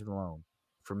one reason alone,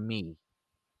 for me.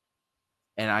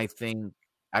 And I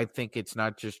think it's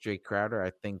not just Jay Crowder.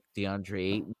 I think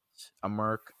DeAndre Ayton's a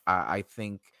merc. I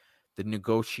think the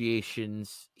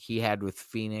negotiations he had with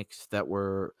Phoenix that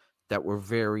were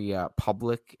very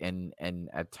public and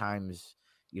at times,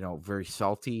 very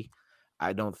salty.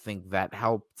 I don't think that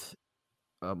helped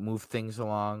move things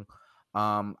along.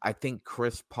 I think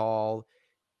Chris Paul,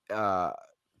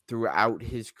 throughout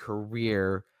his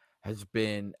career, has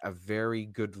been a very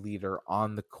good leader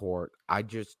on the court. I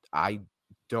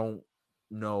don't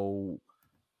know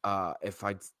if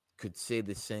I could say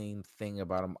the same thing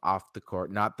about him off the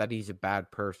court. Not that he's a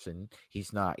bad person.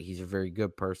 He's not. He's a very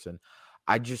good person.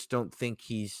 I just don't think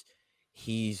he's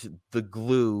the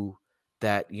glue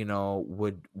that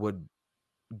would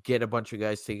get a bunch of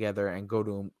guys together and go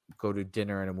to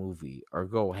dinner and a movie or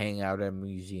go hang out at a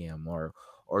museum or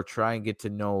try and get to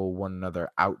know one another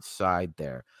outside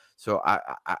there. So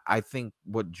I think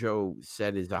what Joe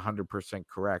said is 100%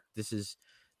 correct. This is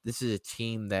a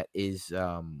team that is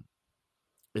a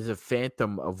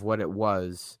phantom of what it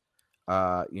was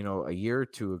a year or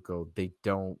two ago. They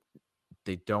don't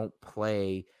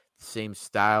play the same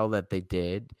style that they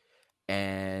did,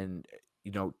 and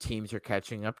teams are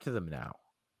catching up to them now.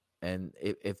 And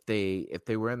if they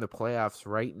were in the playoffs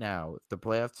right now, if the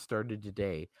playoffs started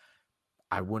today,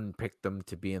 I wouldn't pick them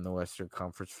to be in the Western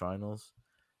Conference Finals.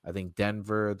 I think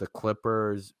Denver, the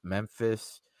Clippers,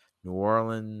 Memphis, New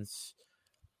Orleans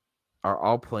are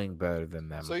all playing better than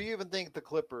them. So you even think the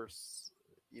Clippers?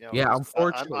 Yeah,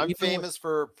 unfortunately, I'm famous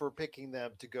for picking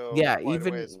them to go. Yeah,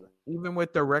 even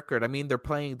with their record, I mean, they're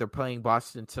playing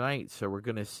Boston tonight, so we're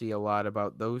going to see a lot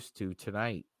about those two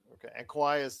tonight. Okay, and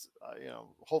Kawhi is,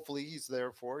 hopefully he's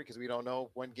there for it because we don't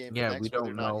know when game. Yeah, next, we don't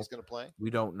whether or know. Not he's going to play.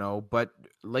 We don't know, but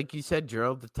like you said,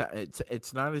 Gerald,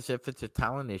 it's not as if it's a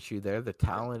talent issue there. The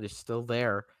talent is still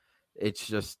there. It's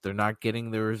just they're not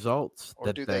getting the results.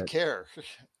 Or do they care?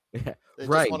 Yeah, they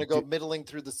right. just want to go middling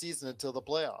through the season until the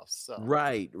playoffs. So.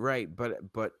 Right.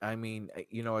 But I mean,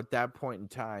 at that point in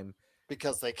time,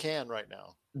 because they can right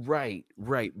now. Right.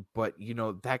 But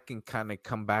that can kind of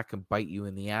come back and bite you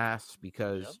in the ass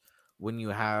because when you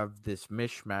have this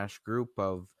mishmash group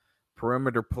of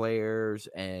perimeter players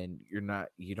and you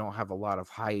don't have a lot of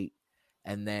height,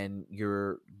 and then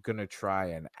you're gonna try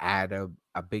and add a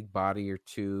big body or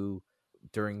two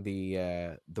during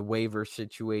the waiver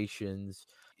situations,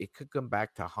 it could come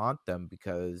back to haunt them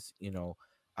because their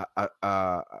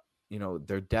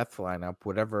death lineup,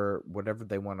 whatever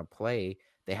they want to play,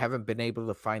 they haven't been able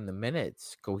to find the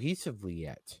minutes cohesively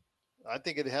yet. I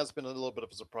think it has been a little bit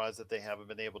of a surprise that they haven't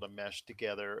been able to mesh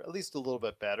together at least a little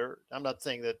bit better. I'm not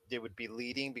saying that they would be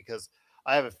leading because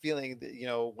I have a feeling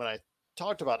that, when I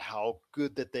talked about how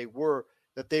good that they were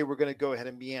going to go ahead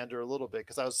and meander a little bit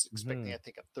because I was expecting, I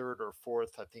think, a third or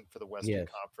fourth, for the Western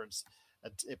Conference.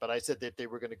 But I said that they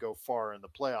were going to go far in the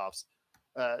playoffs.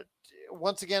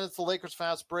 Once again, it's the Lakers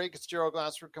Fast Break. It's Gerald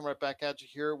Glassford coming right back at you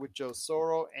here with Joe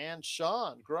Soro and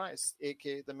Sean Grice,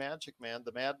 a.k.a. the Magic Man,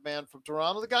 the madman from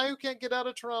Toronto, the guy who can't get out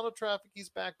of Toronto traffic. He's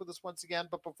back with us once again.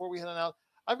 But before we head on out,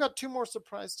 I've got two more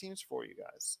surprise teams for you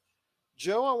guys.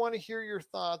 Joe, I want to hear your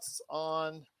thoughts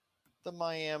on the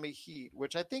Miami Heat,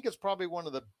 which I think is probably one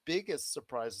of the biggest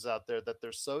surprises out there, that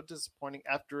they're so disappointing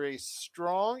after a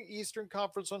strong Eastern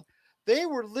Conference run. They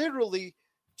were literally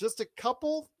just a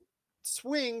couple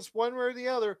swings one way or the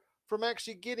other from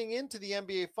actually getting into the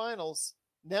NBA Finals.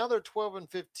 Now they're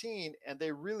 12-15, and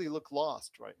they really look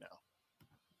lost right now.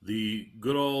 The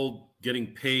good old getting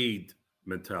paid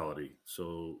mentality.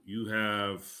 So you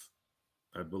have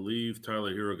I believe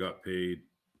Tyler Hero got paid.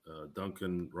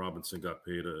 Duncan Robinson got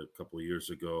paid a couple of years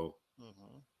ago.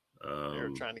 Mm-hmm. They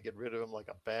were trying to get rid of him like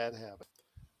a bad habit.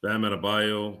 Bam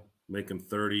Adebayo making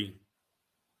 30.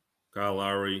 Kyle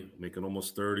Lowry making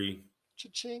almost 30.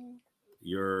 Cha-ching.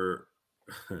 Your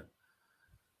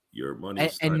money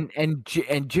and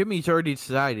Jimmy's already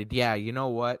decided. Yeah, you know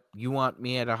what? You want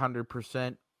me at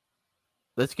 100%?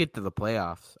 Let's get to the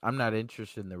playoffs. I'm not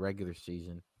interested in the regular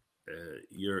season.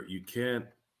 You can't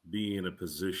be in a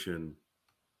position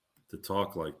to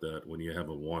talk like that when you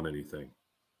haven't won anything.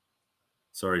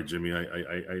 Sorry, Jimmy.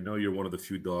 I know you're one of the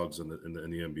few dogs in the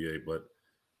NBA, but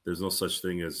there's no such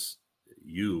thing as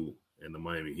you and the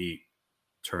Miami Heat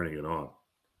turning it on.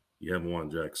 You haven't won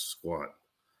jack squat.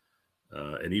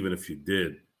 And even if you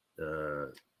did,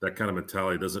 that kind of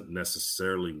mentality doesn't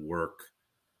necessarily work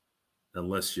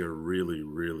unless you're really,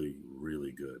 really,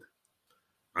 really good.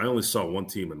 I only saw one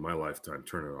team in my lifetime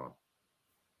turn it on.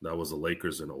 That was the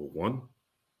Lakers in 01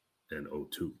 and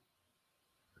 02.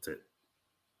 That's it.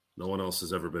 No one else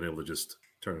has ever been able to just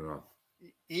turn it on.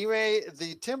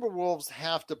 The Timberwolves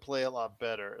have to play a lot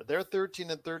better. They're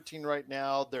 13-13 right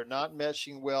now. They're not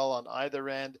meshing well on either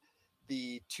end.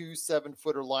 The 2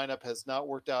 7-footer lineup has not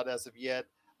worked out as of yet.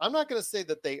 I'm not going to say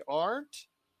that they aren't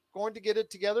going to get it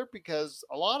together because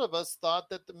a lot of us thought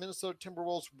that the Minnesota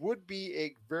Timberwolves would be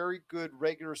a very good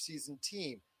regular season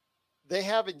team. They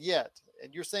haven't yet.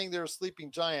 And you're saying they're a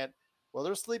sleeping giant. Well,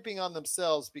 they're sleeping on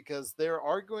themselves because they're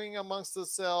arguing amongst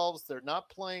themselves. They're not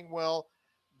playing well.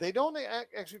 They don't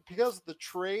actually, because of the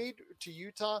trade to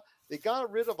Utah, they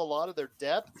got rid of a lot of their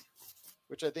depth,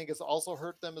 which I think has also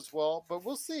hurt them as well. But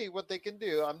we'll see what they can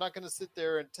do. I'm not going to sit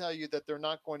there and tell you that they're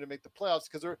not going to make the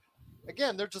playoffs because they're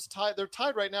just tied. They're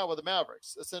tied right now with the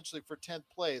Mavericks, essentially for 10th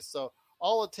place. So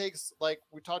all it takes, like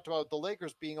we talked about the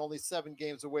Lakers being only 7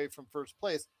 games away from first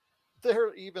place,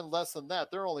 they're even less than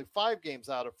that. They're only 5 games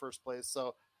out of first place.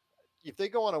 So if they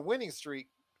go on a winning streak,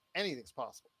 anything's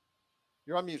possible.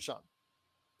 You're on mute, Sean.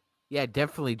 Yeah,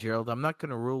 definitely, Gerald. I'm not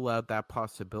going to rule out that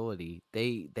possibility.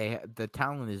 The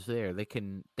talent is there. They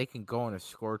can go on a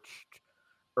scorched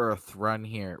earth run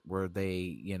here where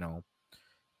they,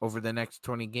 over the next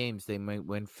 20 games they might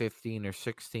win 15 or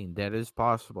 16. That is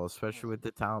possible, especially with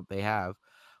the talent they have.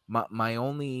 My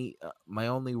only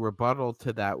rebuttal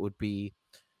to that would be,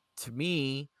 to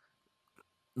me,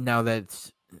 now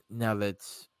that's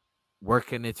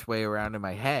working its way around in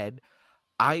my head,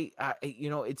 I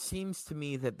it seems to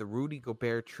me that the Rudy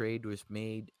Gobert trade was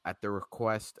made at the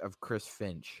request of Chris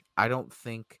Finch. I don't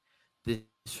think this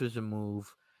was a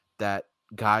move that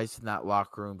guys in that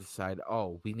locker room decide,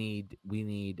 oh, we need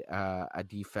a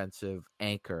defensive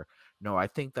anchor. No, I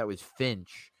think that was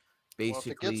Finch.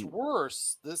 Basically, well, if it gets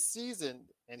worse this season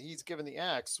and he's given the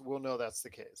axe, we'll know that's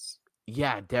the case.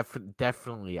 Yeah,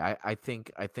 definitely. I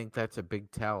think that's a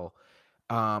big tell,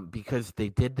 because they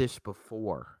did this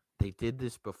before.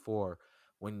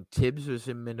 When Tibbs was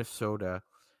in Minnesota.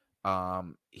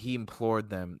 He implored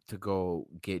them to go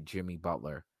get Jimmy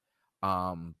Butler.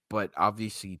 But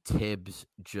obviously Tibbs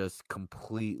just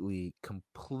completely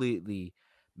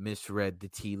misread the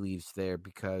tea leaves there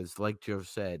because, like Joe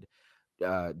said,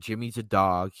 Jimmy's a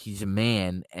dog, he's a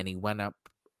man, and he went up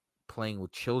playing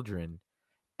with children,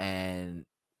 and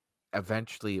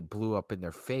eventually it blew up in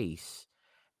their face.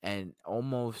 And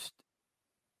almost,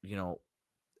 5-6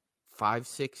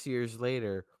 years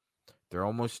later, they're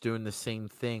almost doing the same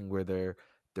thing where they're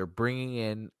bringing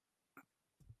in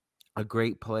a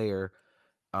great player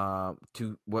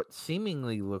to what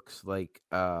seemingly looks like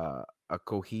a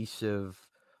cohesive,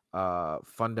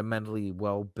 fundamentally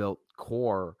well-built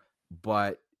core,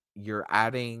 but you're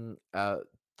adding the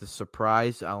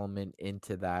surprise element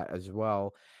into that as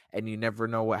well, and you never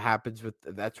know what happens with.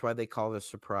 That's why they call it a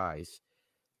surprise.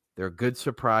 There are good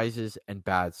surprises and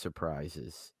bad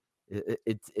surprises.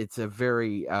 It's a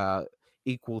very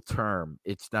equal term.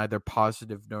 It's neither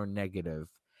positive nor negative.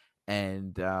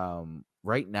 And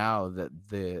right now,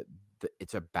 the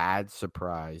it's a bad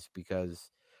surprise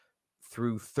because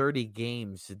through 30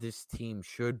 games, this team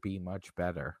should be much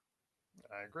better.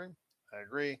 I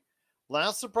agree.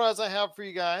 Last surprise I have for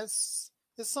you guys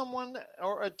is someone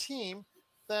or a team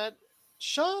that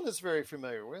Sean is very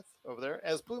familiar with over there.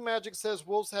 As Blue Magic says,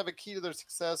 Wolves have a key to their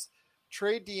success.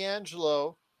 Trade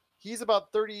D'Angelo. He's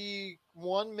about $31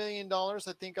 million,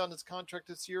 I think, on his contract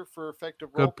this year for effective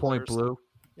role Good point, players. Blue.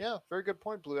 Yeah, very good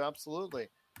point, Blue. Absolutely.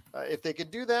 If they can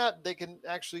do that, they can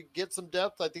actually get some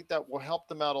depth. I think that will help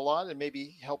them out a lot and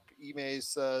maybe help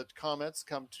Ime's comments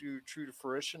come true to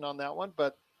fruition on that one.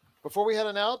 But before we head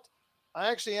on out, I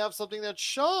actually have something that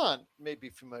Sean may be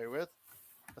familiar with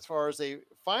as far as a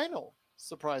final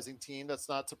surprising team that's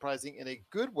not surprising in a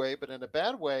good way, but in a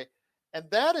bad way. And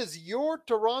that is your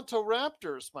Toronto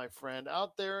Raptors, my friend,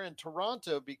 out there in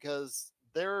Toronto, because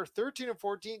they're 13 and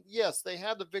 14. Yes, they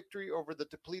had the victory over the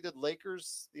depleted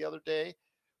Lakers the other day,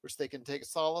 which they can take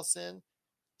solace in.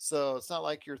 So it's not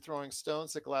like you're throwing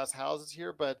stones at glass houses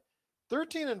here, but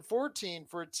 13 and 14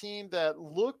 for a team that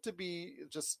looked to be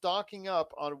just stocking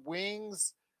up on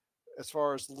wings as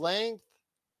far as length,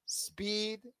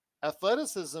 speed,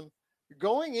 athleticism.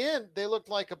 Going in, they looked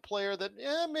like a player that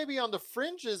maybe on the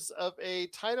fringes of a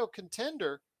title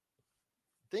contender.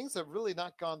 Things have really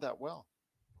not gone that well.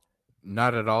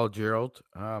 Not at all, Gerald.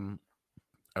 I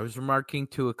was remarking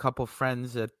to a couple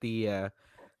friends at the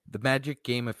Magic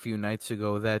game a few nights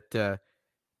ago that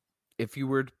if you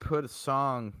were to put a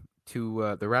song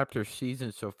to the Raptors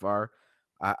season so far,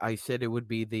 I said it would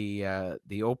be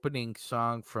the opening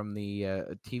song from the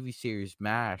TV series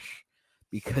MASH,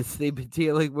 because they've been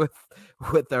dealing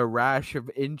with a rash of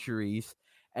injuries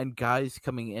and guys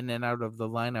coming in and out of the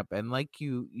lineup. And like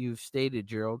you've stated,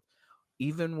 Gerald,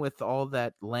 even with all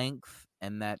that length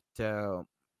and that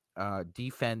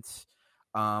defense,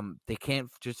 they can't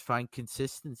just find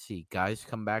consistency. Guys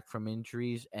come back from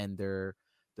injuries and they're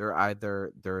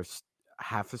either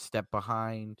half a step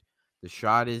behind. The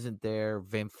shot isn't there.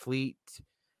 Van Fleet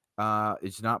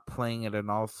is not playing at an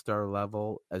all-star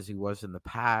level as he was in the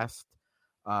past.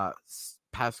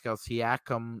 Pascal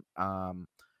Siakam,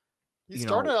 he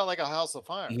started out like a house of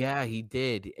fire. Yeah, he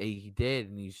did,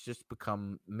 and he's just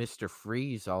become Mr.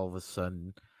 Freeze all of a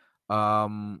sudden.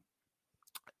 To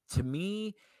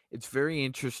me, it's very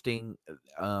interesting.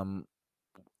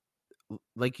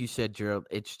 Like you said, Gerald,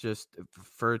 it's just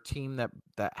for a team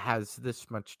that has this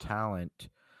much talent,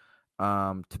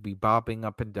 to be bobbing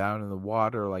up and down in the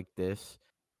water like this.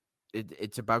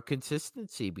 It's about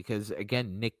consistency, because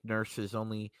again, Nick Nurse is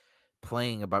only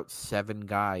playing about 7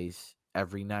 guys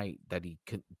every night that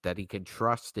he can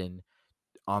trust in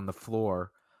on the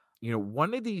floor. You know,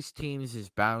 one of these teams is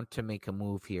bound to make a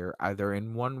move here, either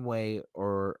in one way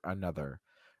or another.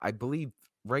 I believe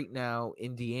right now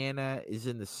Indiana is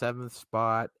in the 7th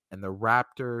spot, and the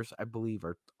Raptors, I believe,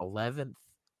 are 11th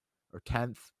or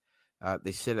 10th.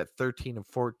 They sit at 13 and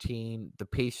 14. The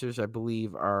Pacers, I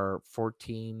believe, are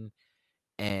 14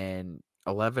 and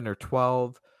 11 or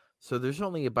 12. So there's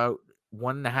only about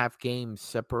 1.5 games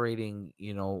separating,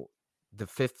 the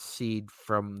 5th seed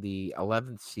from the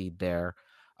 11th seed there.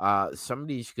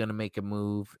 Somebody's going to make a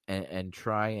move and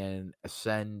try and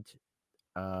ascend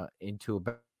into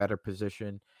a better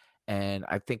position. And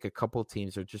I think a couple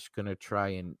teams are just going to try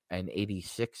and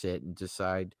 86 it and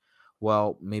decide,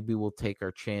 well, maybe we'll take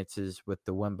our chances with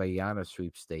the Wembanyama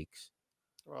sweepstakes.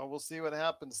 Well, we'll see what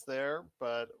happens there.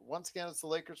 But once again, it's the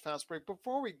Lakers Fast Break.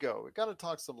 Before we go, we got to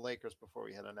talk some Lakers before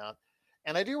we head on out.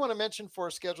 And I do want to mention for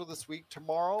our schedule this week,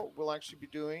 tomorrow we'll actually be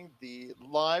doing the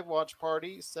live watch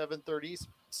party, 7:30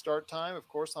 start time, of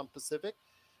course, on Pacific.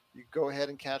 You go ahead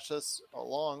and catch us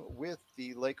along with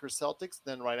the Lakers Celtics.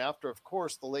 Then right after, of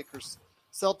course, the Lakers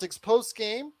Celtics post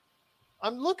game.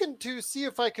 I'm looking to see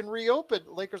if I can reopen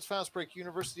Lakers Fast Break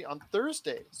University on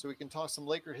Thursday so we can talk some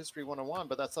Laker History 101,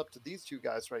 but that's up to these two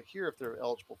guys right here if they're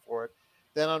eligible for it.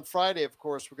 Then on Friday, of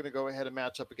course, we're going to go ahead and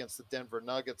match up against the Denver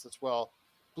Nuggets as well.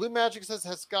 Blue Magic says,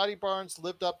 has Scotty Barnes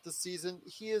lived up this season?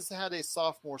 He has had a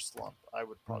sophomore slump, I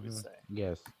would probably say.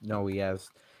 Yes. No, he has.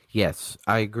 Yes,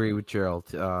 I agree with Gerald.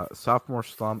 Sophomore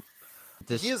slump.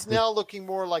 He is now looking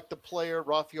more like the player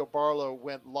Rafael Barlow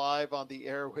went live on the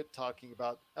air with, talking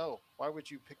about, why would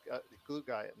you pick the glue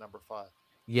guy at number 5?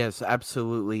 Yes,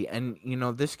 absolutely. And,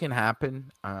 this can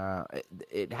happen.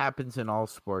 It happens in all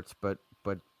sports, but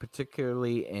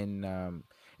particularly in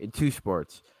 2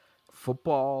 sports,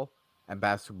 football and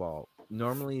basketball.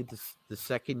 Normally the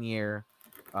second year,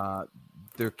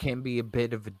 there can be a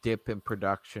bit of a dip in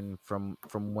production from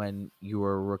when you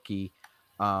were a rookie.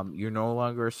 You're no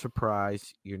longer a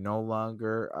surprise. You're no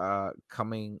longer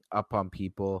coming up on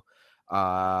people.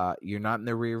 You're not in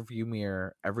the rearview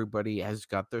mirror. Everybody has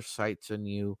got their sights on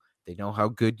you. They know how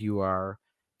good you are,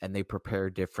 and they prepare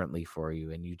differently for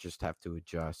you, and you just have to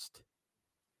adjust.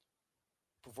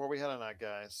 Before we head on out,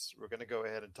 guys, we're going to go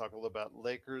ahead and talk a little about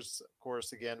Lakers. Of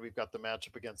course, again, we've got the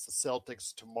matchup against the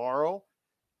Celtics tomorrow,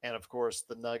 and, of course,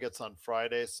 the Nuggets on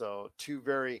Friday. So 2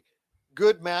 very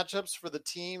good matchups for the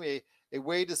team. A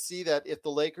way to see that if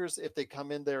the Lakers, if they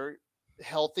come in there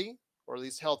healthy, or at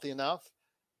least healthy enough,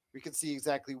 we can see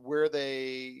exactly where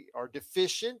they are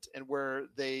deficient and where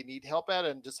they need help at,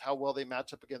 and just how well they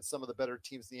match up against some of the better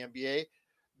teams in the NBA.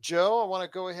 Joe, I want to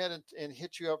go ahead and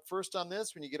hit you up first on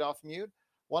this when you get off mute.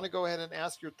 Want to go ahead and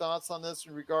ask your thoughts on this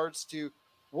in regards to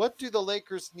what do the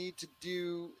Lakers need to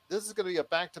do? This is going to be a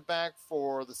back-to-back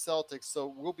for the Celtics, so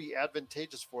it will be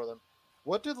advantageous for them.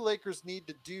 What do the Lakers need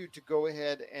to do to go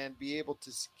ahead and be able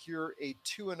to secure a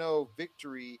 2-0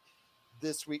 victory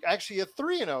this week? Actually, a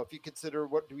 3-0 if you consider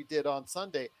what we did on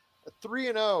Sunday. A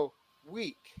 3-0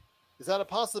 week. Is that a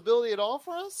possibility at all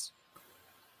for us?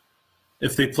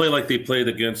 If they play like they played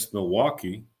against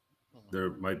Milwaukee,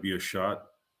 there might be a shot.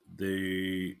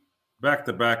 The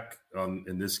back-to-back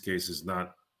in this case is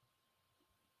not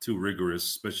too rigorous,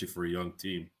 especially for a young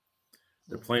team.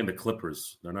 They're playing the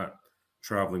Clippers. They're not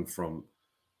traveling from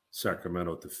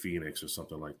Sacramento to Phoenix or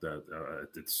something like that.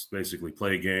 It's basically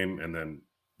play a game and then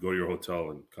go to your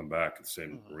hotel and come back at the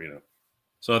same arena.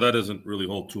 So that doesn't really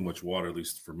hold too much water, at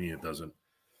least for me it doesn't.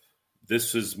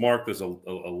 This is marked as a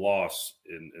loss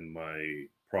in my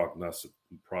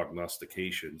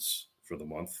prognostications for the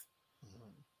month.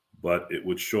 But it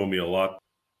would show me a lot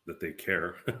that they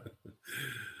care.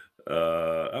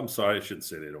 I'm sorry, I shouldn't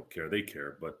say they don't care. They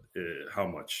care, but how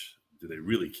much do they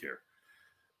really care?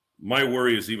 My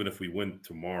worry is even if we win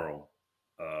tomorrow,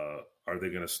 are they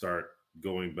going to start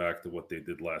going back to what they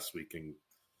did last week and,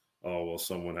 oh, well,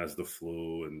 someone has the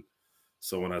flu and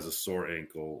someone has a sore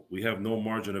ankle. We have no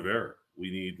margin of error. We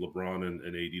need LeBron and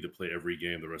AD to play every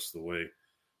game the rest of the way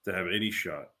to have any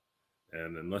shot.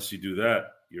 And unless you do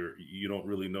that, you don't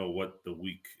really know what the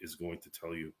week is going to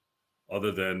tell you.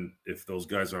 Other than if those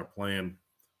guys aren't playing,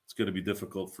 it's going to be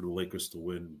difficult for the Lakers to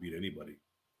win and beat anybody.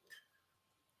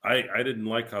 I didn't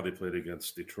like how they played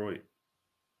against Detroit.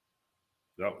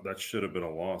 That should have been a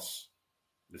loss.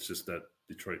 It's just that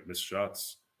Detroit missed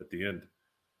shots at the end.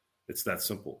 It's that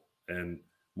simple. And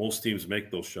most teams make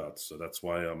those shots. So that's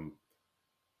why I'm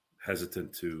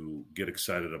hesitant to get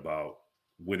excited about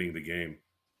winning the game.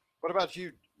 What about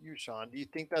you, Sean? Do you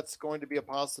think that's going to be a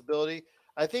possibility?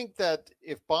 I think that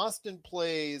if Boston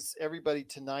plays everybody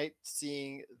tonight,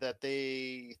 seeing that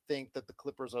they think that the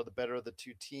Clippers are the better of the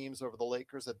two teams over the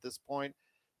Lakers at this point,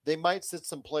 they might sit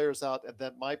some players out, and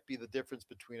that might be the difference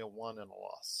between a win and a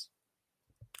loss.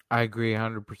 I agree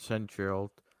 100%,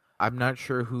 Gerald. I'm not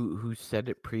sure who said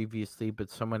it previously, but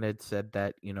someone had said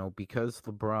that, because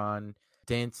LeBron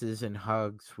dances and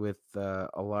hugs with a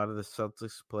lot of the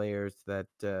Celtics players,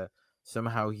 that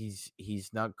somehow he's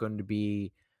not going to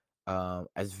be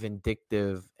as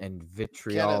vindictive and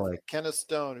vitriolic. Kenneth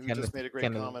Stone, who just made a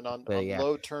great comment on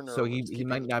Low Turner. So he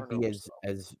might not be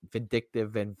as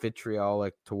vindictive and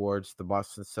vitriolic towards the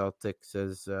Boston Celtics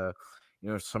as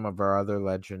some of our other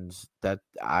legends. That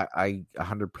I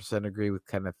 100% agree with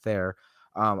Kenneth there.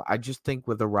 I just think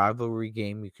with a rivalry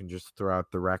game, you can just throw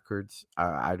out the records.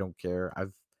 I don't care.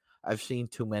 I've seen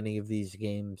too many of these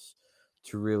games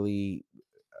to really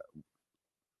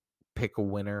pick a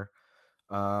winner.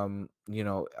 On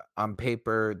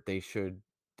paper they should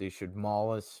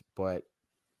maul us, but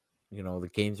the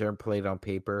games aren't played on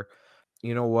paper.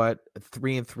 You know what?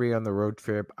 3-3 on the road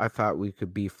trip. I thought we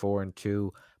could be 4-2,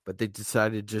 but they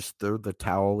decided to just throw the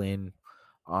towel in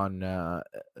on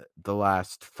the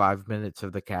last 5 minutes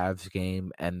of the Cavs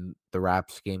game and the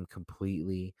Raps game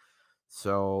completely.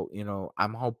 So,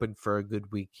 I'm hoping for a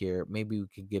good week here. Maybe we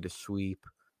could get a sweep.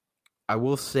 I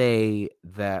will say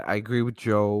that I agree with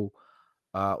Joe.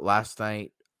 Last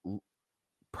night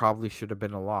probably should have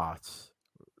been a loss.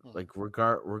 Like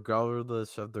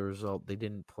regardless of the result, they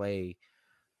didn't play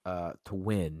to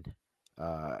win.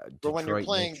 But when you're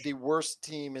playing the worst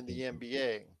team in the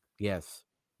NBA, yes,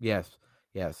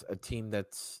 a team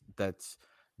that's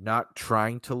not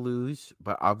trying to lose,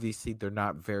 but obviously they're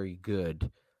not very good.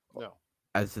 No,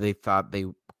 as they thought they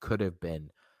could have been.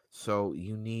 So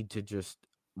you need to just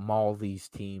maul these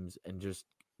teams and just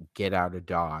get out of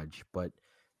Dodge. But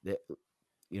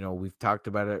we've talked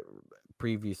about it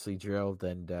previously, Gerald,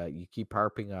 and you keep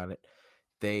harping on it.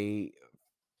 They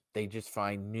just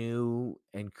find new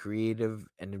and creative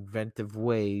and inventive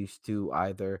ways to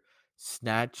either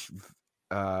snatch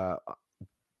a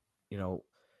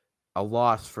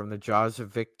loss from the jaws of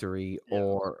victory,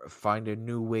 or find a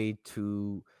new way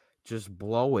to just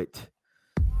blow it.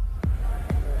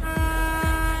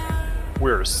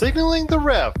 We're signaling the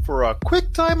ref for a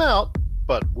quick timeout,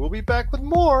 but we'll be back with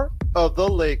more of the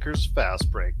Lakers Fast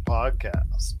Break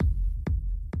podcast.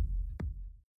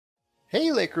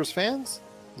 Hey, Lakers fans!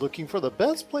 Looking for the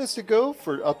best place to go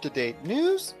for up-to-date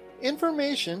news,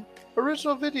 information,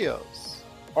 original videos,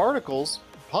 articles,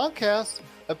 podcasts,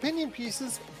 opinion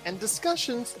pieces, and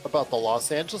discussions about the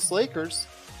Los Angeles Lakers?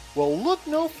 Well, look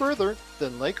no further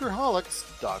than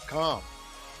Lakerholics.com.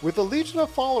 With a legion of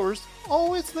followers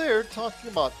always there talking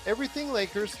about everything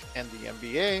Lakers and the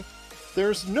NBA,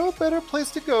 there's no better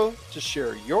place to go to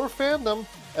share your fandom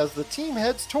as the team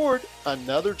heads toward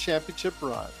another championship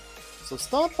run. So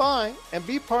stop by and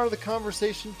be part of the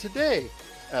conversation today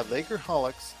at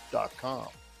Lakerholics.com.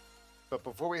 But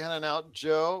before we head on out,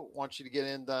 Joe, I want you to get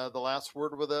in the last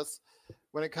word with us.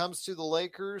 When it comes to the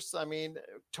Lakers, I mean,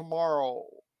 tomorrow,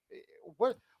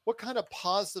 what kind of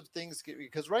positive things?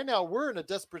 Because right now we're in a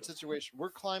desperate situation.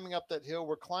 We're climbing up that hill.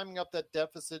 We're climbing up that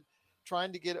deficit,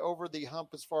 trying to get over the hump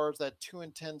as far as that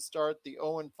 2-10 start, the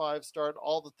 0-5 start,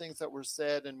 all the things that were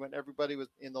said, and when everybody was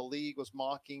in the league was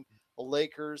mocking the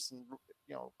Lakers, and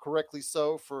correctly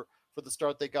so for the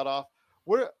start they got off.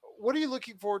 What are you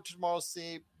looking forward to tomorrow?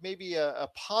 See maybe a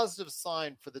positive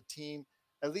sign for the team,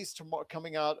 at least tomorrow,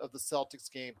 coming out of the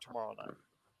Celtics game tomorrow night.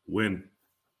 Win.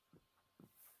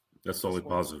 That's the only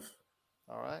positive.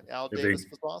 All right, Al Davis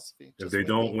philosophy. If they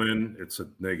don't win, it's a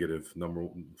negative number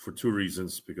for two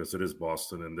reasons. Because it is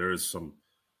Boston, and there's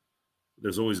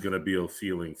always going to be a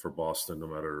feeling for Boston, no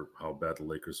matter how bad the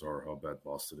Lakers are, how bad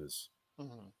Boston is.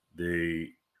 Mm-hmm.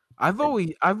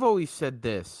 I've always said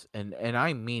this, and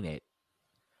I mean it.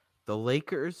 The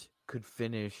Lakers could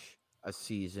finish a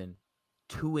season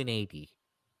 2-80.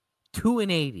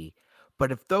 2-80.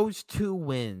 But if those 2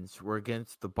 wins were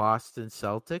against the Boston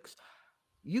Celtics,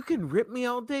 you can rip me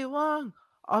all day long.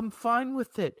 I'm fine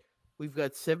with it. We've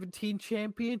got 17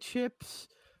 championships.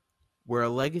 We're a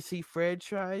legacy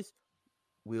franchise.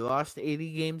 We lost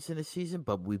 80 games in a season,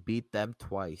 but we beat them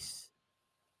twice.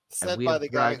 Said by the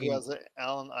guy who has an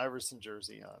Allen Iverson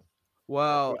jersey on.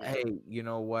 Well, hey, you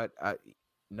know what?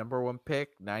 Number 1 pick,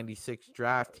 96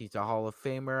 draft. He's a Hall of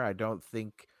Famer. I don't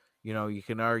think, you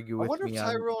can argue with me. I wonder if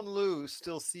Tyrone Lue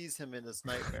still sees him in his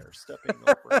nightmare stepping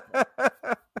over him.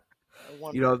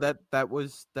 That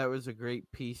was a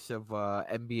great piece of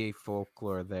NBA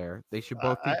folklore there. They should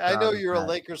both be I know you're a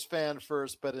Lakers fan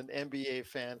first, but an NBA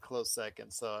fan close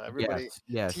second. So everybody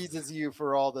teases you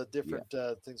for all the different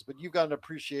things, but you've got an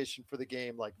appreciation for the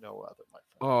game like no other, my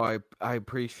friend. Oh, I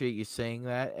appreciate you saying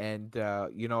that, and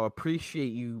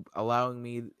appreciate you allowing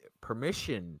me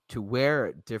permission to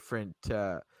wear different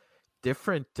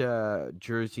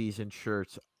jerseys and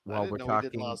shirts while we're talking.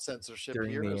 We did a lot of censorship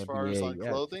here as far as on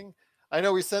clothing. I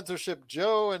know we censorship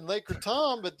Joe and Laker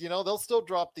Tom, but they'll still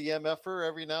drop the MFer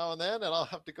every now and then, and I'll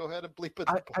have to go ahead and bleep it.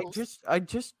 I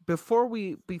just before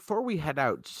we head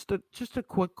out, just a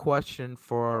quick question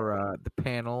for the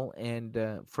panel and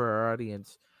for our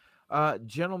audience,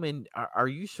 gentlemen, are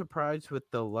you surprised with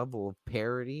the level of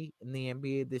parity in the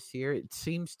NBA this year? It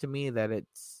seems to me that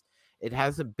it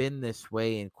hasn't been this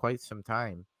way in quite some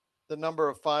time. The number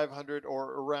of 500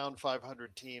 or around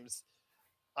 500 teams.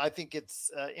 I think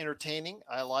it's entertaining.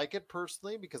 I like it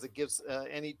personally because it gives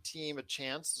any team a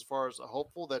chance as far as a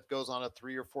hopeful that goes on a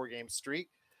 3 or 4 game streak.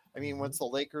 I mean, once the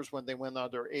Lakers, when they went on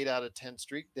their 8 out of 10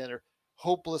 streak, then their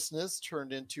hopelessness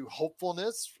turned into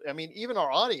hopefulness. I mean, even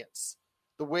our audience,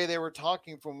 the way they were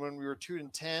talking from when we were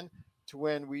 2-10 to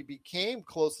when we became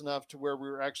close enough to where we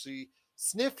were actually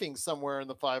sniffing somewhere in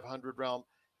the 500 realm,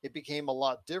 it became a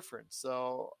lot different.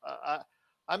 So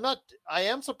I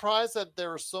am surprised that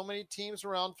there are so many teams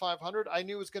around 500. I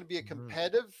knew it was going to be a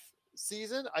competitive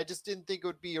season. I just didn't think it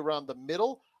would be around the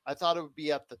middle. I thought it would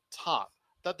be at the top.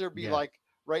 I thought there'd be like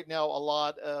right now a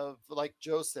lot of, like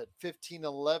Joe said, 15,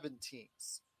 11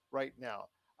 teams right now.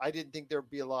 I didn't think there'd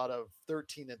be a lot of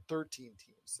 13 and 13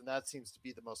 teams. And that seems to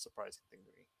be the most surprising thing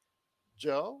to me.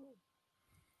 Joe?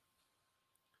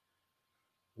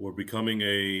 We're becoming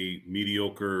a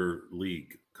mediocre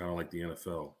league, kind of like the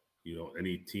NFL.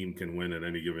 Any team can win at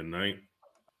any given night.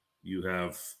 You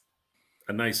have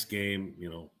a nice game,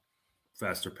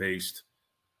 faster paced,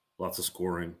 lots of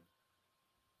scoring.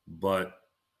 But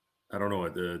I don't know,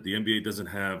 the NBA doesn't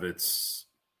have its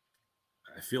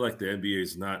 – I feel like the NBA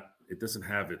is not – it doesn't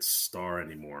have its star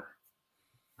anymore.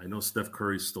 I know Steph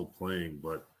Curry's still playing,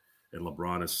 and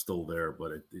LeBron is still there,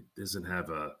 but it doesn't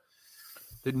have a –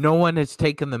 no one has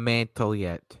taken the mantle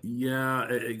yet. Yeah,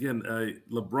 again,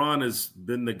 LeBron has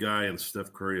been the guy, and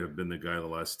Steph Curry have been the guy the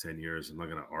last 10 years. I'm not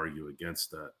going to argue against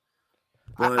that.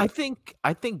 But I think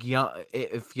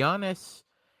if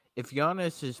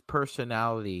Giannis's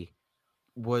personality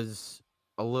was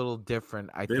a little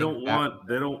different, I don't.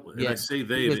 And I say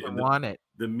they doesn't want it.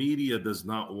 The media does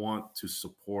not want to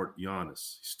support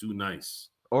Giannis. He's too nice.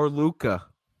 Or Luka.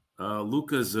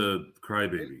 Luka's a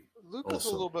crybaby. Luka's also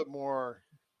a little bit more.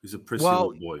 He's a prissy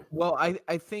little boy. Well, I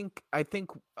think I'm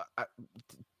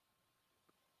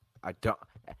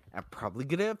probably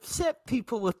gonna upset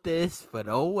people with this, but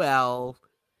oh well.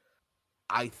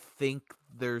 I think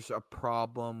there's a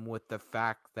problem with the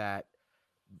fact that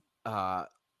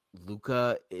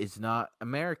Luka is not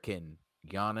American.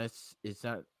 Giannis is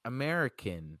not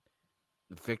American.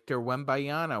 Victor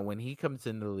Wembanyama, when he comes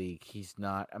in the league, he's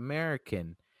not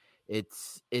American.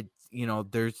 It's there I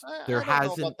don't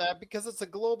hasn't. know about that because it's a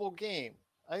global game.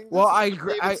 I think Well, this is I what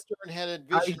agree. David Stern had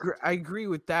envisioned. I agree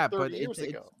with that, 30 but years it's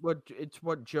ago.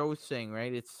 what Joe's saying,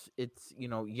 right? It's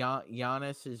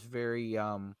Giannis is very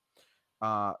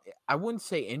I wouldn't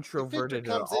say If Victor introverted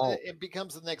at comes in, all. it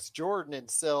becomes the next Jordan and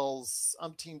sells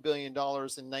umpteen $1 billion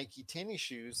in Nike tennis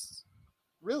shoes.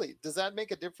 Really, does that make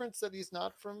a difference that he's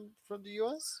not from the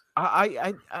U.S.?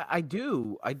 I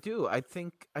do. I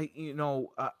think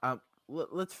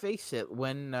let's face it.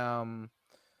 When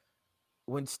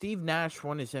Steve Nash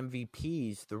won his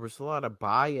MVPs, there was a lot of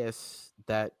bias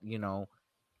that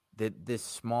that this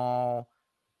small,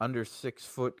 under 6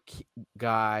 foot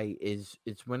guy is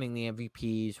winning the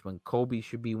MVPs when Kobe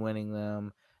should be winning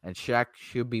them and Shaq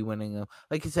should be winning them.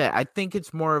 Like I said, I think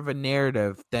it's more of a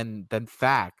narrative than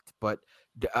fact. But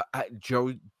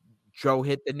Joe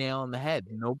hit the nail on the head.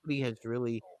 Nobody has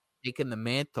really taken the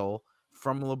mantle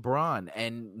from LeBron.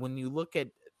 And when you look at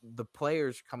the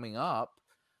players coming up,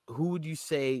 who would you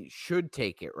say should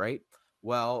take it, right?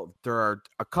 Well, there are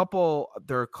a couple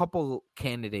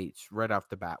candidates right off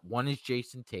the bat. One is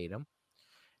Jason Tatum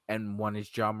and one is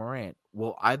Ja Morant.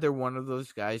 Will either one of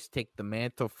those guys take the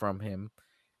mantle from him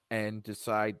and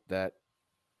decide that,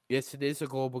 yes, it is a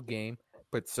global game,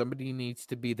 but somebody needs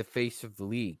to be the face of the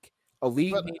league? A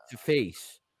league needs a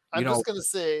face. I'm just going to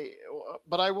say,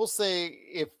 but I will say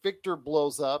if Victor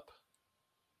blows up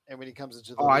and when he comes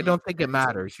into the league, I don't think it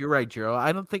matters. You're right, Gerald.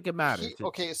 I don't think it matters.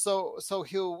 So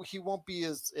he won't be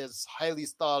as highly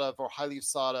thought of or highly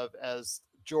sought of as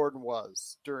Jordan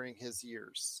was during his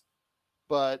years,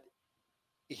 but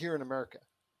here in America,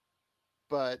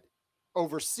 but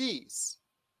overseas,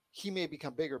 he may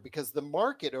become bigger because the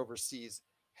market overseas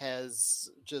has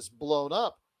just blown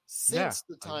up since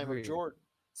the time of Jordan.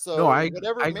 So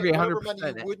whatever money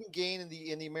you wouldn't gain in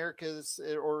the Americas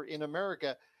or in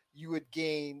America, you would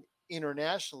gain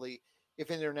internationally if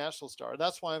an international star.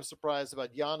 That's why I'm surprised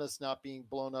about Giannis not being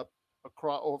blown up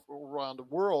around the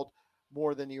world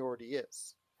more than he already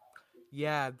is.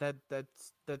 Yeah,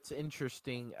 that's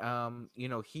interesting.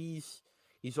 He's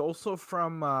also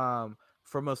from a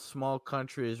small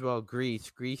country as well, Greece.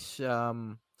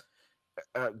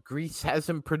 Greece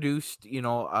hasn't produced, an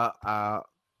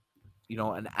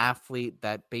athlete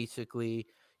that basically,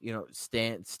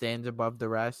 stands above the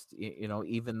rest.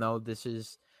 Even though this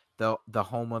is the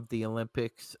home of the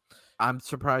Olympics, I'm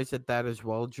surprised at that as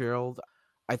well, Gerald.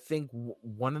 I think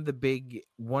one of the big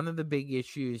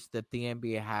issues that the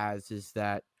NBA has is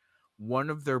that one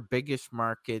of their biggest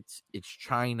markets is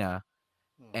China,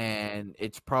 and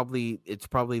it's probably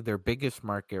their biggest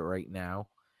market right now.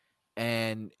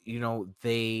 And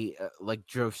they like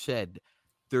Joe said,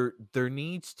 there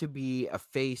needs to be a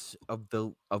face of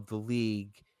the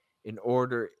league in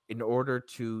order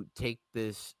to take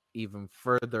this even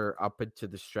further up into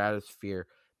the stratosphere.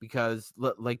 Because,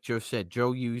 like Joe said,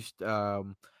 Joe used a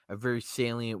very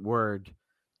salient word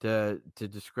to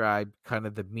describe kind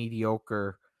of the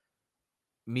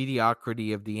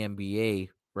mediocrity of the NBA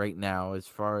right now. As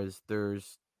far as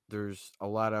there's a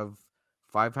lot of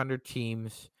 500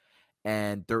 teams,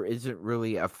 and there isn't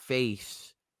really a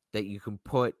face that you can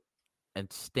put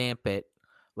and stamp it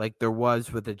like there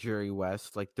was with a Jerry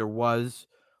West, like there was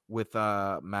with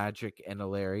Magic and a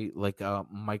Larry, like a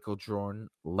Michael Jordan,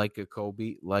 like a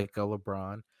Kobe, like a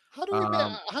LeBron. How do we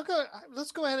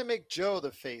let's go ahead and make Joe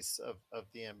the face of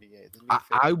the NBA.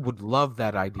 I would love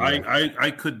that idea.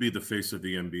 I could be the face of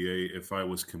the NBA if I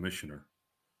was commissioner.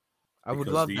 I would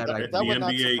love that idea. That would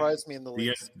not surprise me in the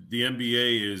least. The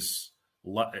NBA is,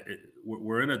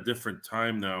 we're in a different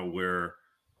time now where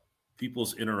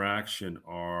people's interaction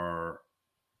are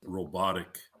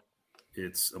robotic.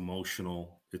 It's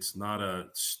emotional. It's not a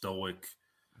stoic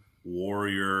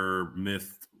warrior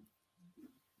myth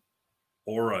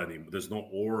aura anymore. There's no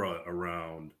aura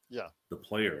around the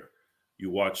player. You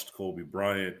watched Kobe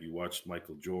Bryant, you watched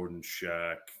Michael Jordan,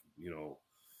 Shaq.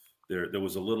 There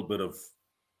was a little bit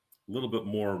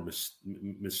more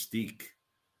mystique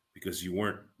because you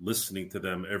weren't listening to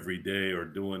them every day or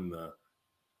doing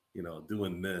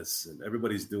doing this, and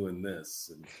everybody's doing this,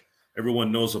 and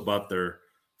everyone knows about their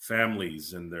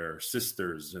families and their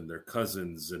sisters and their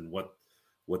cousins and what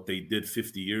they did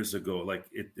 50 years ago. Like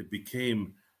it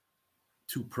became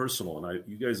too personal. And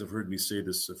you guys have heard me say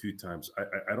this a few times.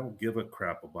 I don't give a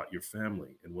crap about your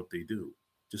family and what they do.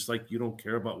 Just like you don't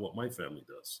care about what my family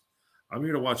does. I'm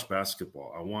here to watch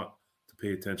basketball. I want to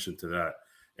pay attention to that.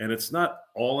 And it's not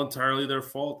all entirely their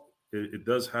fault. It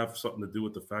does have something to do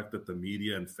with the fact that the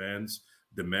media and fans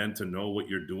demand to know what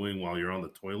you're doing while you're on the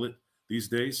toilet these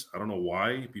days. I don't know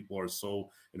why people are so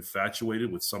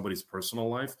infatuated with somebody's personal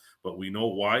life, but we know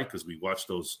why, because we watch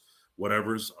those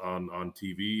whatevers on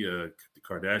TV, the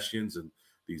Kardashians and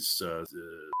these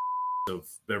of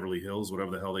Beverly Hills,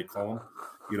 whatever the hell they call them.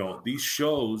 You know, these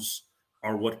shows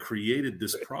are what created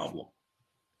this problem,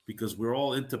 because we're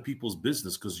all into people's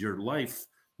business, because your life,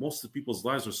 most of people's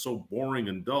lives are so boring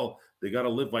and dull. They got to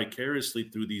live vicariously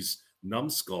through these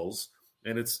numbskulls,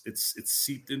 and it's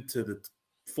seeped into the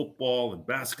football and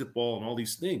basketball and all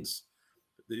these things.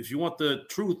 If you want the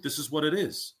truth, this is what it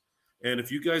is. And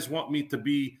if you guys want me to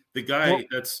be the guy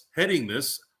that's heading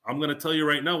this, I'm going to tell you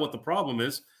right now what the problem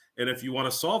is. And if you want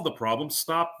to solve the problem,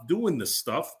 stop doing this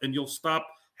stuff, and you'll stop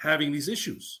having these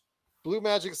issues. Blue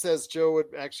Magic says Joe would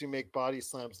actually make body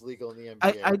slams legal in the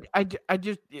NBA. I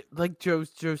just, like Joe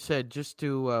said, just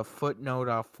to footnote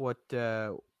off what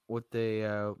the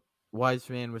wise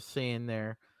man was saying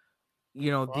there.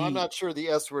 You know, I'm not sure the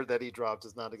S word that he dropped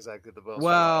is not exactly the most.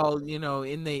 Well, you know,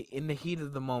 in the heat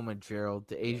of the moment, Gerald,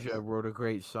 Asia wrote a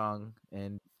great song,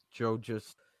 and Joe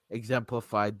just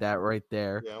exemplified that right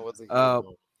there. Yeah, it was a heat of the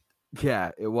moment.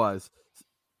 Yeah, it was.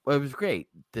 Well, it was great.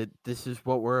 That this is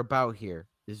what we're about here.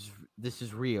 This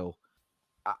is real.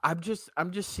 I'm just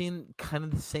seeing kind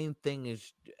of the same thing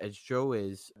as Joe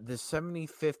is. The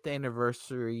 75th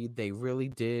anniversary, they really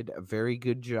did a very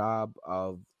good job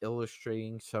of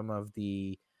illustrating some of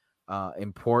the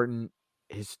important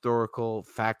historical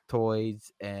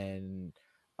factoids and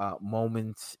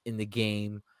moments in the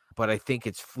game. But I think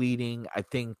it's fleeting. I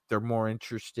think they're more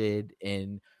interested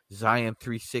in Zion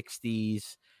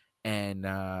 360s and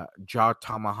jaw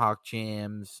tomahawk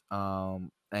jams,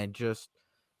 and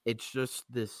it's just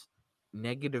this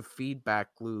negative feedback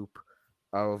loop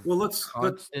of let's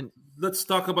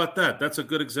talk about that. That's a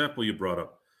good example you brought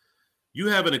up. You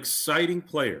have an exciting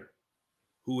player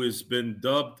who has been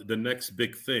dubbed the next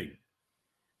big thing,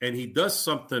 and he does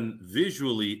something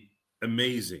visually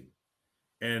amazing,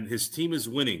 and his team is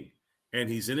winning, and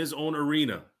he's in his own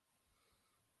arena.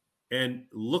 And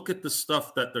look at the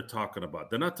stuff that they're talking about.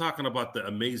 They're not talking about the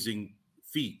amazing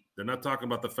feat. They're not talking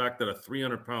about the fact that a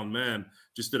 300-pound man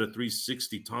just did a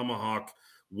 360 tomahawk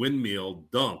windmill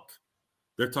dunk.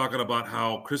 They're talking about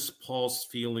how Chris Paul's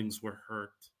feelings were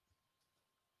hurt.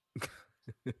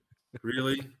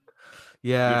 Really?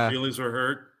 Yeah. Your feelings were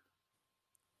hurt?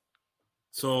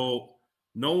 So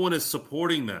no one is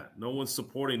supporting that. No one's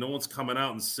coming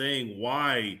out and saying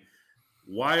why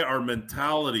our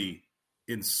mentality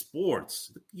in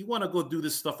sports. You want to go do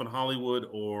this stuff in Hollywood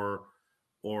or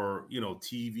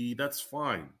TV, that's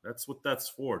fine. That's what that's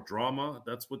for. Drama,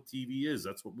 that's what TV is.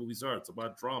 That's what movies are. It's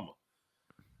about drama.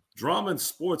 Drama in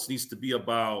sports needs to be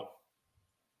about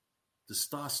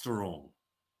testosterone.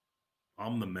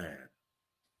 I'm the man.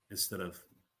 Instead of,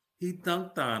 he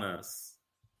dunked on us.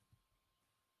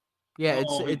 Yeah,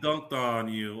 he dunked on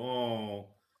you. Oh,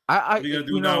 what are you going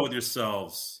to do now with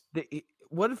yourselves?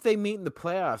 What if they meet in the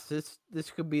playoffs?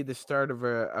 This could be the start of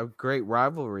a great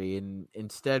rivalry, and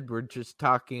instead we're just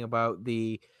talking about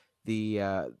the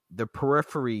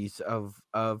peripheries of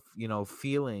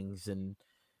feelings and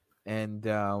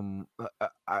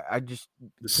I just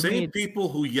the same people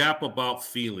who yap about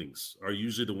feelings are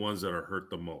usually the ones that are hurt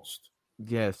the most.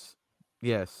 Yes,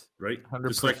 right. 100%.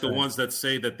 Just like the ones that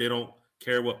say that they don't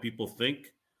care what people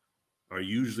think are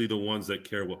usually the ones that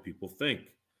care what people think.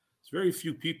 It's very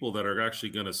few people that are actually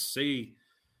going to say,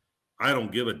 I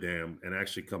don't give a damn, and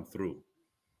actually come through.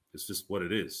 It's just what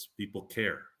it is. People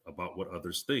care about what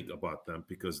others think about them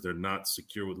because they're not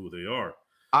secure with who they are.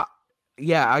 I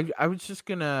was just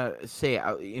going to say,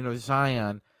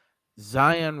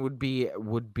 Zion would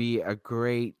be a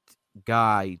great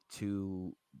guy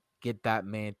to get that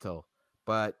mantle.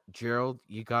 But, Gerald,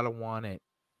 you got to want it.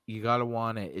 You got to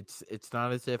want it. It's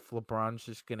not as if LeBron's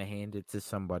just going to hand it to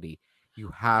somebody. You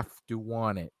have to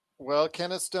want it. Well,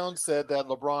 Kenneth Stone said that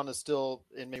LeBron is still,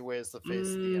 in many ways, the face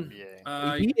of the NBA.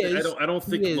 I don't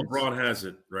think LeBron has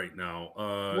it right now.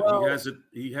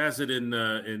 He has it in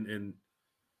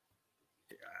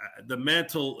the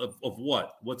mantle of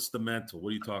what? What's the mantle?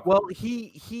 What are you talking about? Well,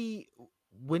 he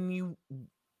when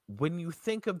you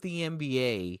think of the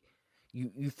NBA,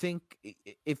 you think,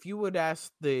 if you would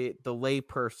ask the lay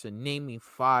person, name me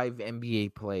 5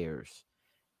 NBA players,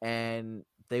 and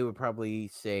they would probably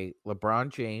say LeBron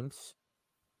James,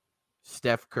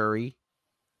 Steph Curry,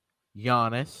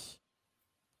 Giannis,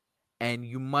 and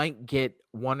you might get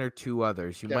 1 or 2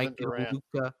 others. You might get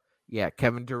Luka,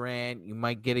 Kevin Durant. You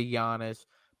might get a Giannis,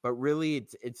 but really,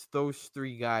 it's those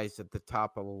 3 guys at the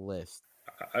top of the list.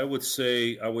 I would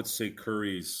say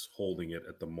Curry's holding it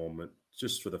at the moment.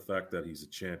 just for the fact that he's a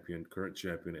champion, current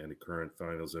champion, and a current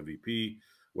Finals MVP,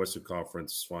 Western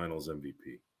Conference Finals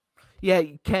MVP. Yeah,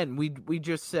 Ken, we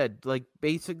just said, like,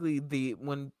 basically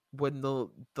when the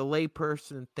lay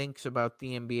person thinks about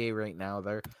the NBA right now,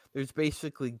 there's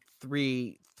basically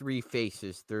three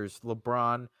faces. There's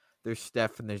LeBron, there's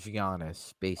Steph, and there's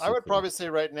Giannis. Basically, I would probably say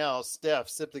right now Steph,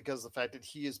 simply because of the fact that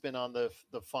he has been on the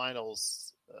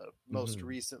finals most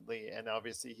recently, and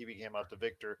obviously he became out the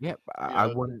victor. Yeah, I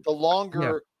wouldn't.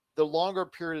 The longer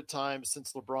period of time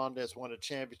since LeBron has won a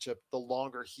championship, the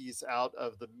longer he's out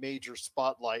of the major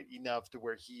spotlight enough to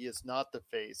where he is not the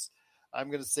face. I'm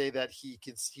going to say that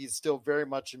he's still very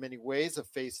much in many ways a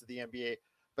face of the NBA,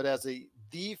 but as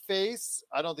the face,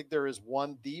 I don't think there is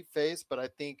one the face, but I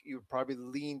think you would probably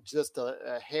lean just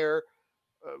a hair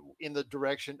in the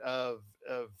direction of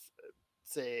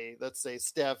let's say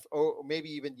Steph, or maybe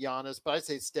even Giannis, but I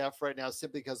say Steph right now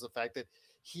simply because of the fact that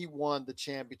he won the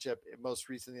championship most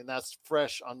recently, and that's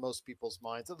fresh on most people's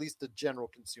minds, at least the general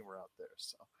consumer out there.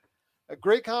 So a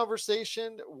great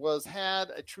conversation was had.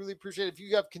 I truly appreciate it. If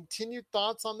you have continued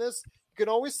thoughts on this, you can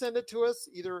always send it to us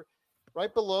either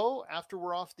right below after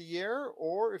we're off the air,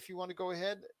 or if you want to go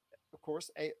ahead, of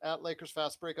course, at Lakers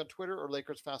Fast Break on Twitter or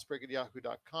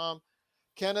LakersFastBreak@yahoo.com.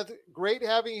 Kenneth, great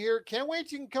having you here. Can't wait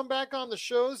till you can come back on the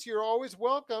shows. You're always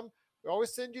welcome. We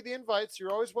always send you the invites.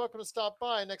 You're always welcome to stop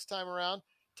by next time around.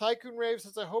 Tycoon Rave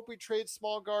says, I hope we trade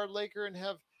small guard Laker and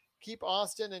keep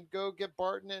Austin and go get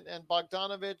Barton and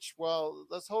Bogdanovich. Well,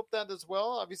 let's hope that as well.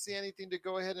 Obviously, anything to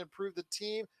go ahead and improve the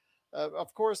team.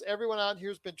 Of course, everyone out here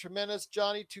has been tremendous.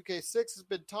 Johnny 2K6 has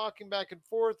been talking back and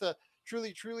forth.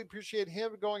 Truly appreciate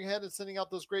him going ahead and sending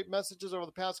out those great messages over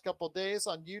the past couple of days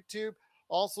on YouTube.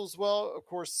 Also as well, of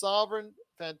course, Sovereign,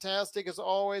 fantastic as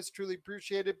always. Truly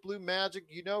appreciate it. Blue Magic,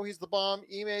 he's the bomb.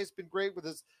 Ime's been great with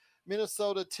his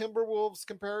Minnesota Timberwolves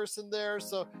comparison there.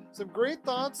 So some great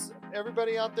thoughts,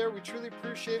 everybody out there. We truly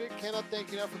appreciate it. Cannot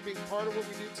thank you enough for being part of what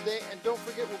we do today. And don't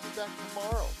forget, we'll be back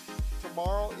tomorrow.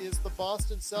 Tomorrow is the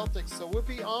Boston Celtics. So we'll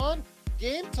be on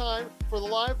game time for the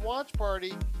live watch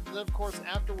party. And then, of course,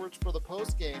 afterwards for the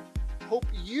post game. Hope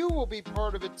you will be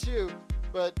part of it too.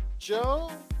 But Joe,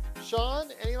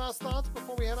 Sean, any last thoughts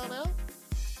before we head on out?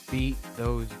 Beat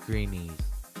those greenies.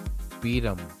 Beat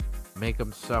them. Make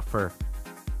them suffer.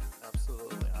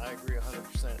 Absolutely. I agree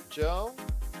 100%. Joe?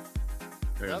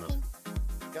 Nothing?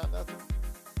 Got nothing?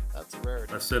 That's a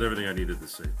rarity. I said everything I needed to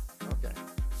say. Okay.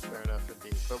 Fair enough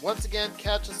indeed. But once again,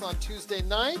 catch us on Tuesday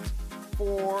night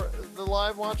for the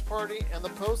live watch party and the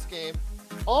post game.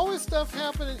 Always stuff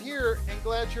happening here, and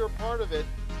glad you're a part of it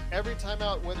every time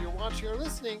out, whether you're watching or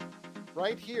listening,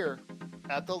 right here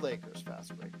at the Lakers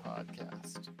Fast Break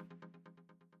Podcast.